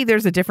 maybe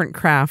there's a different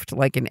craft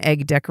like an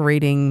egg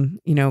decorating,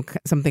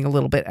 something a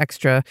little bit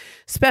extra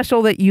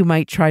special that you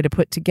might try to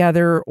put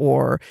together,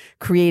 or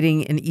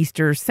creating an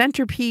Easter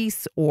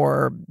centerpiece,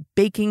 or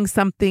baking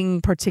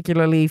something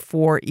particularly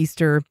for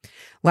Easter.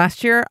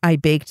 Last year, I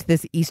baked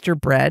this Easter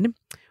bread,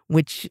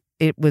 which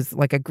it was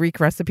like a Greek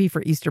recipe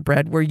for Easter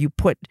bread where you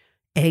put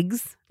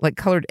eggs, like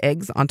colored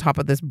eggs, on top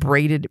of this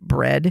braided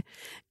bread.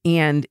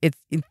 And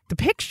the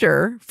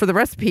picture for the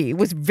recipe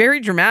was very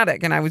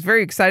dramatic, and I was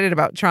very excited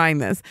about trying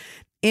this.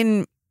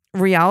 In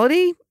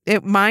reality,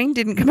 mine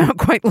didn't come out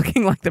quite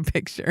looking like the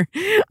picture.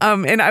 It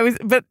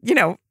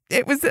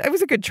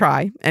was a good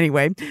try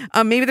anyway.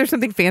 Maybe there's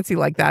something fancy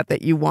like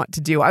that you want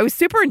to do. I was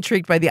super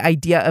intrigued by the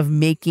idea of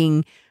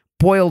making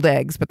boiled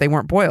eggs, but they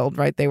weren't boiled,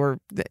 right? They were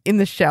in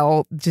the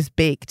shell, just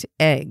baked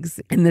eggs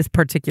in this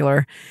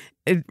particular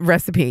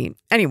recipe.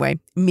 Anyway,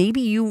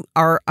 maybe you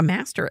are a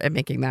master at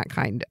making that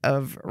kind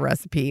of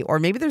recipe, or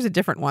maybe there's a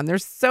different one.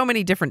 There's so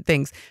many different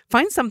things.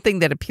 Find something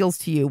that appeals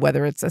to you,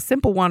 whether it's a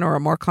simple one or a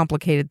more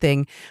complicated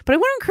thing. But I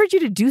want to encourage you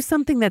to do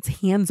something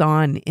that's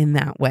hands-on in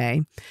that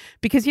way.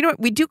 Because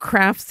we do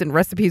crafts and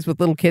recipes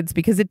with little kids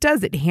because it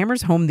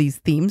hammers home these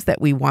themes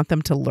that we want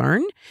them to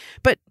learn.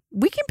 But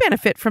we can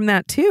benefit from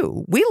that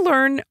too. We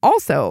learn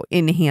also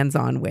in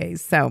hands-on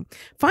ways. So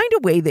find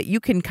a way that you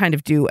can kind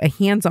of do a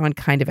hands-on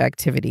kind of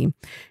activity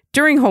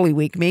during Holy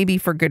Week, maybe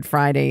for Good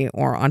Friday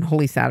or on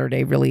Holy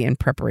Saturday, really in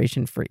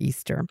preparation for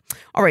Easter.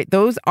 All right,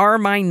 those are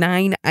my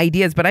 9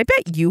 ideas, but I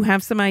bet you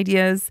have some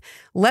ideas.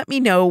 Let me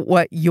know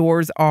what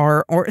yours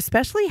are, or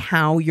especially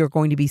how you're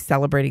going to be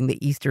celebrating the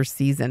Easter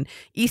season.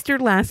 Easter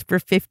lasts for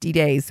 50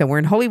 days, so we're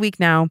in Holy Week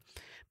now.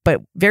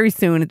 But very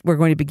soon, we're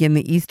going to begin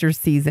the Easter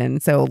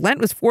season. So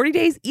Lent was 40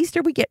 days.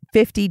 Easter, we get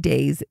 50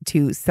 days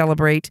to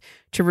celebrate,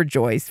 to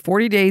rejoice.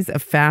 40 days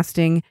of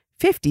fasting,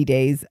 50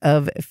 days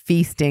of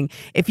feasting.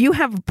 If you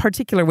have a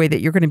particular way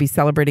that you're going to be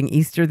celebrating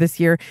Easter this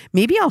year,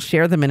 maybe I'll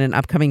share them in an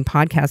upcoming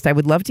podcast. I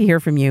would love to hear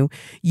from you.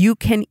 You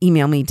can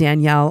email me,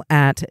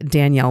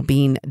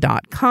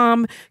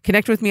 Danielle@daniellebean.com.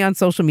 Connect with me on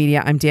social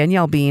media. I'm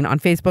Danielle Bean on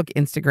Facebook,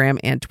 Instagram,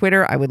 and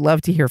Twitter. I would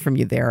love to hear from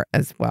you there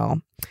as well.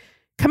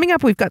 Coming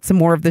up, we've got some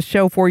more of the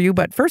show for you,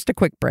 but first, a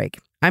quick break.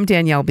 I'm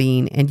Danielle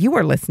Bean, and you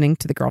are listening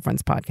to the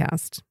Girlfriends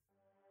Podcast.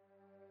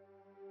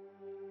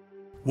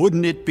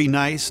 Wouldn't it be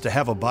nice to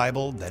have a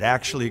Bible that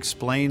actually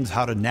explains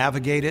how to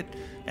navigate it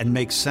and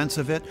make sense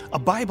of it? A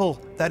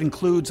Bible that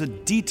includes a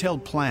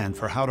detailed plan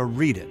for how to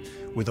read it,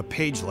 with a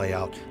page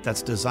layout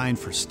that's designed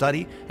for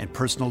study and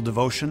personal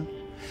devotion?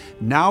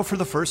 Now, for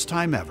the first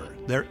time ever,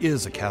 there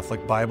is a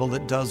Catholic Bible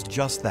that does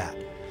just that.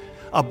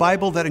 A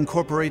Bible that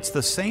incorporates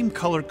the same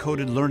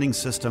color-coded learning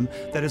system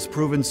that has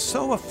proven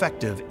so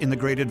effective in the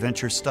Great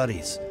Adventure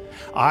studies.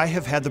 I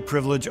have had the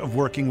privilege of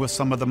working with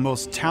some of the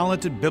most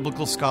talented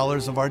biblical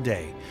scholars of our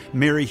day,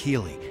 Mary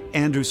Healy,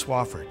 Andrew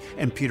Swafford,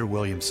 and Peter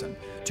Williamson,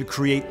 to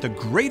create the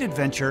Great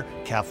Adventure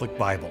Catholic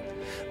Bible.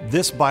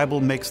 This Bible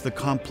makes the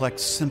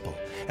complex simple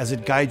as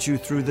it guides you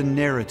through the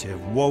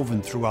narrative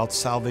woven throughout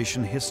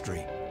salvation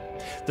history.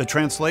 The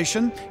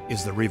translation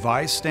is the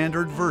Revised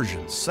Standard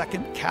Version,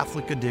 Second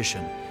Catholic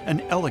Edition,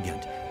 an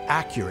elegant,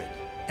 accurate,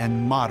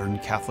 and modern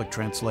Catholic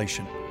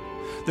translation.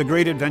 The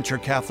Great Adventure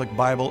Catholic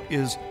Bible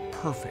is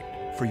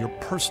perfect for your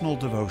personal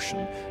devotion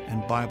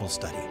and Bible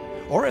study,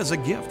 or as a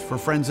gift for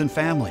friends and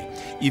family.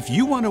 If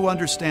you want to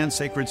understand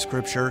sacred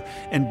scripture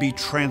and be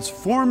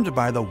transformed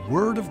by the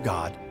Word of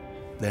God,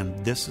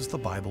 then this is the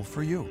Bible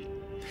for you.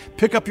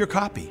 Pick up your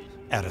copy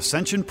at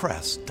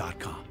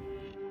ascensionpress.com.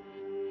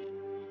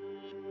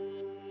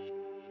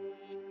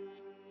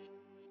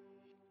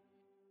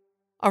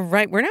 All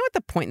right, we're now at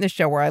the point in the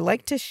show where I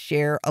like to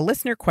share a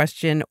listener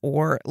question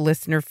or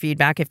listener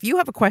feedback. If you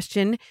have a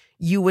question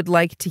you would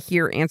like to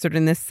hear answered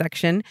in this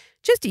section,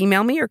 just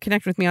email me or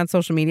connect with me on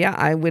social media.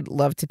 I would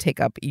love to take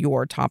up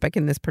your topic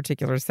in this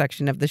particular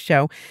section of the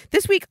show.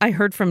 This week, I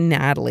heard from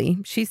Natalie.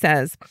 She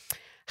says,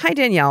 "Hi,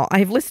 Danielle. I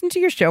have listened to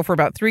your show for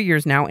about 3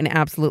 years now and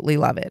absolutely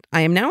love it. I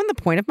am now in the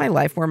point of my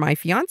life where my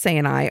fiance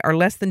and I are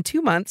less than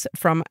 2 months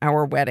from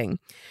our wedding.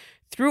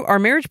 Through our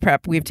marriage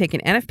prep, we have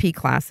taken NFP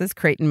classes,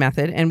 Creighton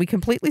Method, and we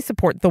completely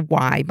support the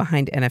why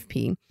behind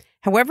NFP.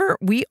 However,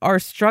 we are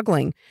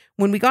struggling.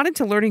 When we got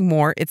into learning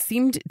more, it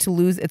seemed to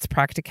lose its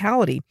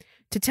practicality.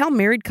 To tell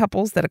married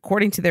couples that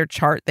according to their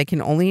chart, they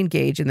can only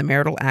engage in the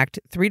marital act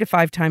 3 to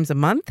 5 times a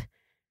month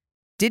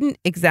didn't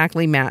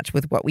exactly match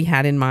with what we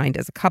had in mind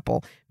as a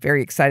couple.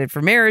 Very excited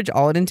for marriage,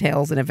 all it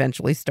entails, and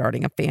eventually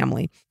starting a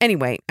family.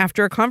 Anyway,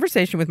 after a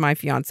conversation with my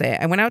fiance,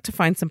 I went out to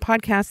find some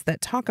podcasts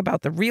that talk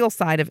about the real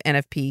side of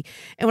NFP.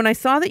 And when I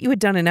saw that you had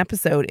done an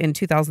episode in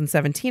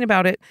 2017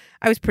 about it,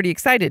 I was pretty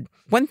excited.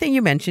 One thing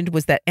you mentioned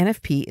was that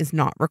NFP is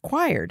not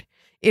required.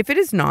 If it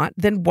is not,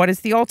 then what is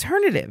the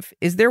alternative?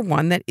 Is there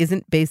one that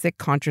isn't basic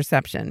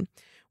contraception?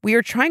 We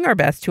are trying our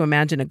best to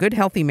imagine a good,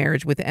 healthy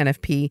marriage with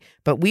NFP,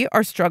 but we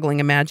are struggling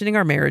imagining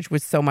our marriage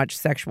with so much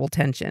sexual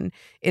tension.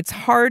 It's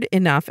hard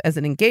enough as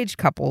an engaged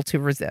couple to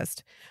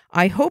resist.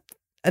 I hope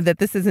that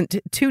this isn't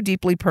too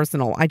deeply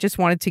personal. I just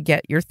wanted to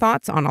get your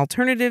thoughts on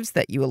alternatives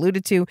that you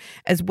alluded to,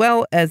 as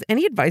well as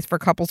any advice for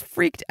couples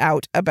freaked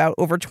out about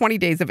over 20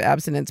 days of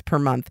abstinence per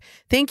month.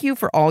 Thank you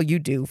for all you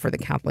do for the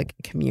Catholic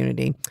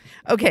community."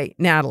 Okay,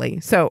 Natalie.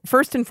 So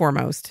first and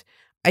foremost,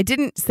 I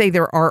didn't say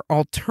there are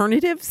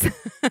alternatives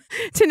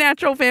to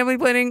natural family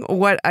planning.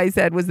 What I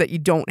said was that you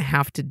don't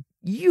have to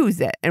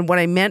use it. And what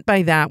I meant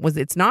by that was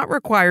it's not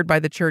required by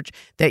the church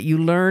that you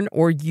learn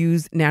or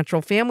use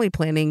natural family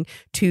planning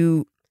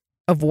to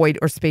avoid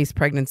or space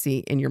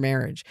pregnancy in your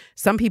marriage.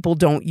 Some people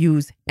don't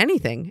use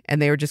anything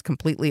and they are just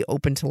completely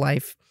open to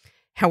life,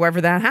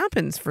 however that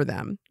happens for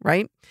them,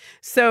 right?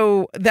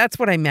 So that's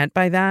what I meant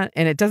by that.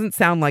 And it doesn't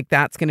sound like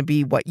that's going to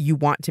be what you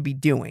want to be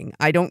doing.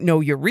 I don't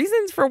know your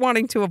reasons for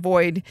wanting to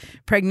avoid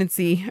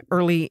pregnancy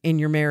early in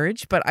your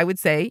marriage, but I would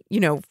say,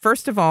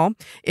 first of all,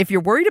 if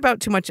you're worried about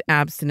too much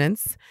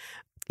abstinence,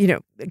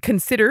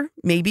 consider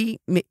maybe,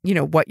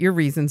 what your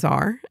reasons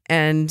are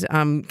and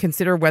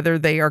consider whether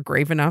they are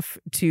grave enough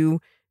to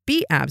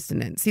be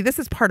abstinent. See, this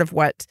is part of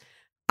what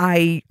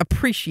I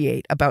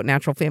appreciate about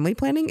natural family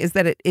planning is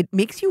that it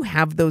makes you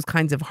have those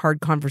kinds of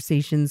hard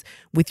conversations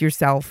with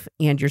yourself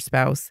and your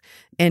spouse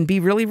and be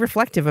really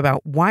reflective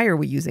about why are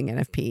we using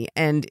NFP.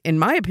 And in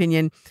my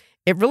opinion,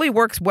 it really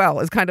works well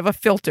as kind of a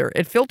filter.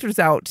 It filters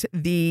out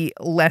the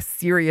less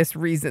serious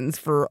reasons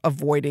for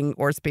avoiding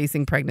or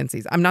spacing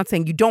pregnancies. I'm not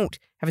saying you don't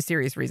have a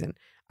serious reason.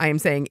 I am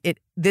saying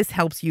this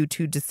helps you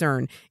to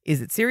discern,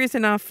 is it serious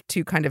enough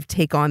to kind of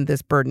take on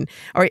this burden?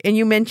 All right. And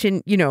you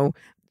mentioned,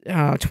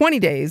 20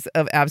 days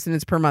of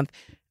abstinence per month.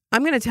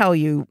 I'm going to tell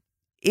you,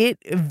 it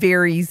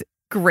varies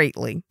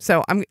greatly.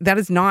 So that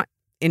is not,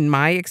 in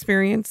my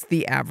experience,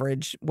 the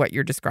average, what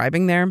you're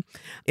describing there.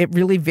 It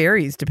really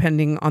varies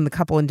depending on the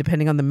couple and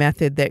depending on the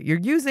method that you're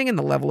using and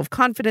the level of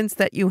confidence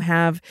that you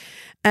have.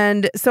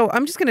 And so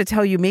I'm just going to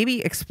tell you, maybe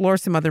explore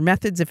some other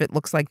methods if it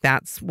looks like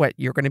that's what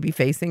you're going to be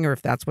facing or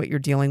if that's what you're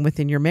dealing with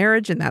in your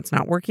marriage and that's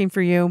not working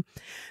for you.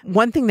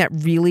 One thing that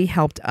really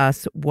helped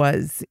us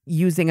was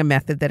using a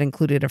method that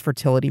included a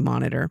fertility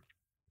monitor.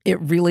 It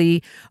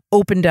really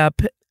opened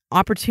up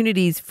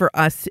opportunities for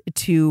us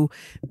to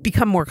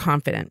become more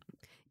confident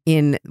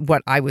in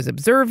what I was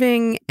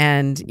observing.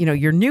 And,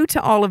 you're new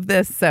to all of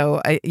this. So,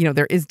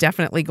 there is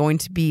definitely going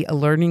to be a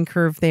learning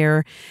curve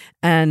there.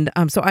 And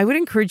so I would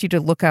encourage you to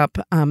look up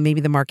maybe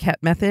the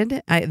Marquette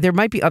method. There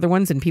might be other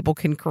ones and people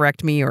can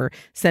correct me or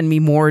send me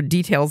more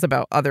details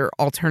about other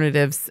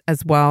alternatives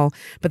as well.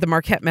 But the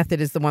Marquette method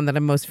is the one that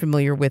I'm most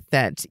familiar with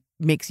that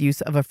makes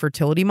use of a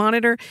fertility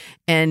monitor.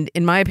 And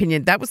in my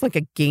opinion, that was like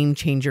a game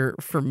changer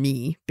for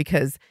me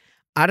because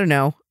I don't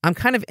know, I'm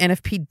kind of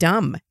NFP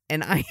dumb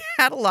and I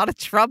had a lot of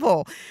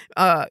trouble,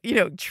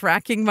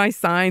 tracking my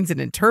signs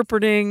and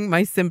interpreting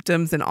my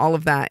symptoms and all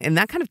of that. And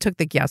that kind of took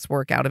the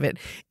guesswork out of it.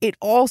 It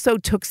also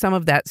took some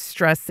of that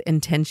stress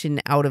and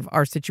tension out of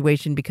our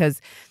situation because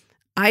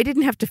I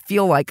didn't have to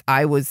feel like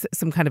I was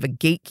some kind of a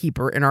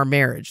gatekeeper in our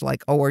marriage.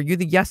 Like, oh, are you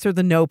the yes or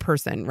the no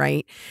person,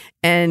 right?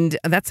 And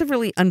that's a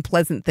really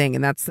unpleasant thing.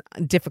 And that's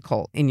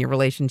difficult in your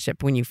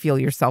relationship when you feel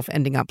yourself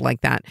ending up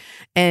like that.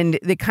 And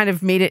they kind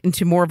of made it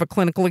into more of a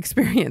clinical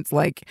experience.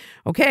 Like,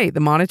 okay, the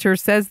monitor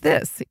says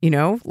this,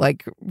 and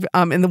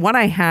the one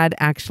I had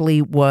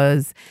actually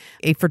was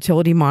a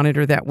fertility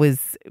monitor that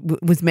was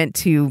meant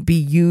to be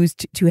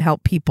used to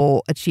help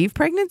people achieve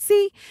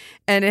pregnancy.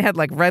 And it had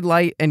like red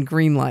light and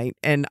green light.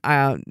 And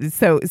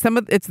so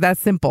it's that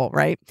simple,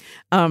 right?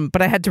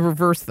 But I had to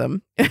reverse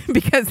them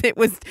because it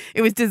was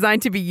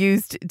designed to be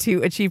used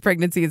to achieve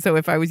pregnancy. And so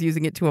if I was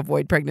using it to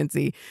avoid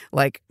pregnancy,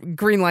 like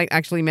green light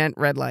actually meant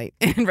red light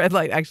and red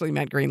light actually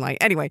meant green light.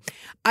 Anyway,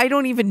 I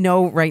don't even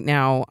know right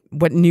now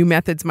what new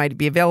methods might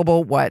be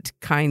available, what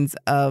kinds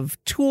of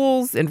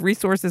tools and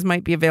resources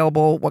might be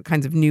available, what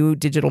kinds of new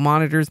digital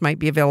monitors might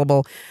be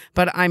available.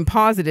 But I'm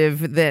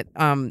positive that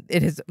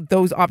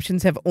those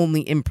options have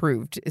only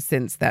improved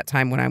since that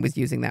time when I was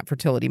using that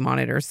fertility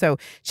monitor. So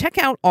check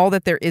out all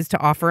that there is to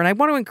offer. And I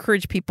want to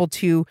encourage people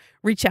to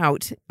reach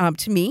out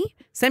to me.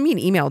 Send me an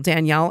email,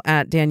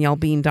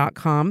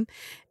 danielle@daniellebean.com.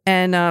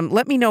 And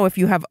let me know if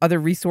you have other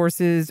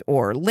resources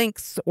or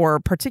links or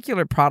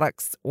particular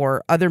products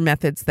or other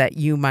methods that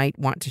you might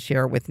want to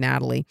share with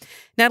Natalie.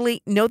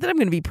 Natalie, know that I'm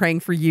going to be praying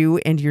for you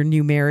and your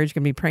new marriage.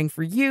 I'm going to be praying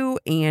for you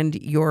and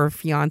your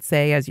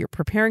fiance as you're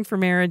preparing for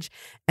marriage,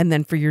 and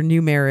then for your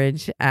new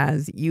marriage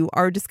as you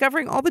are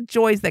discovering all the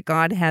joys that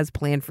God has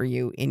planned for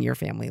you in your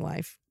family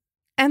life.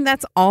 And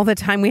that's all the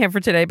time we have for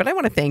today, but I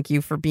want to thank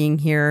you for being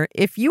here.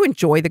 If you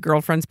enjoy the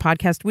Girlfriends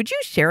podcast, would you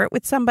share it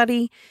with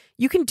somebody?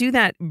 You can do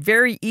that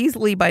very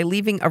easily by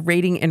leaving a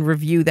rating and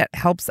review that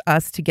helps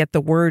us to get the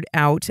word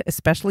out,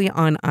 especially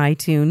on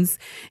iTunes.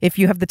 If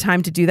you have the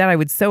time to do that, I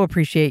would so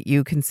appreciate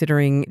you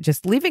considering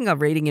just leaving a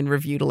rating and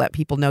review to let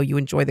people know you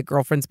enjoy the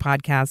Girlfriends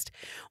podcast.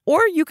 Or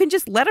you can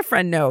just let a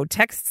friend know,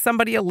 text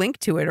somebody a link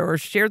to it, or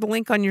share the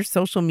link on your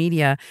social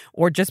media,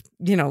 or just,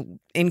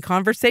 in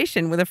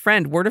conversation with a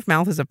friend. Word of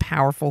mouth is a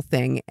powerful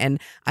thing,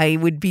 and I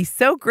would be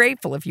so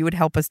grateful if you would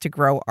help us to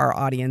grow our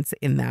audience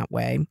in that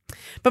way.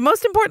 But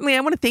most importantly,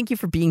 I want to thank you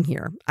for being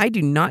here. I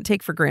do not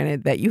take for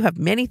granted that you have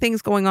many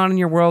things going on in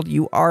your world.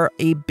 You are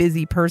a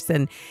busy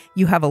person.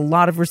 You have a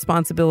lot of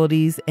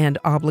responsibilities and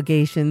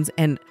obligations,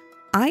 and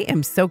I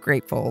am so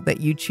grateful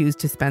that you choose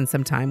to spend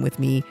some time with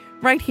me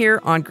right here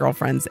on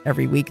Girlfriends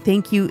every week.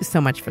 Thank you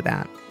so much for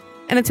that.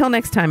 And until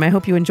next time, I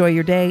hope you enjoy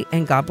your day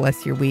and God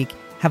bless your week.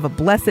 Have a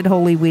blessed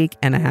Holy Week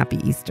and a happy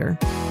Easter.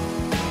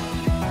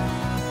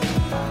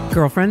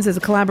 Girlfriends is a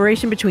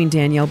collaboration between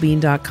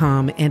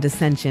DanielleBean.com and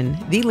Ascension,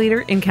 the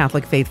leader in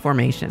Catholic faith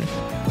formation.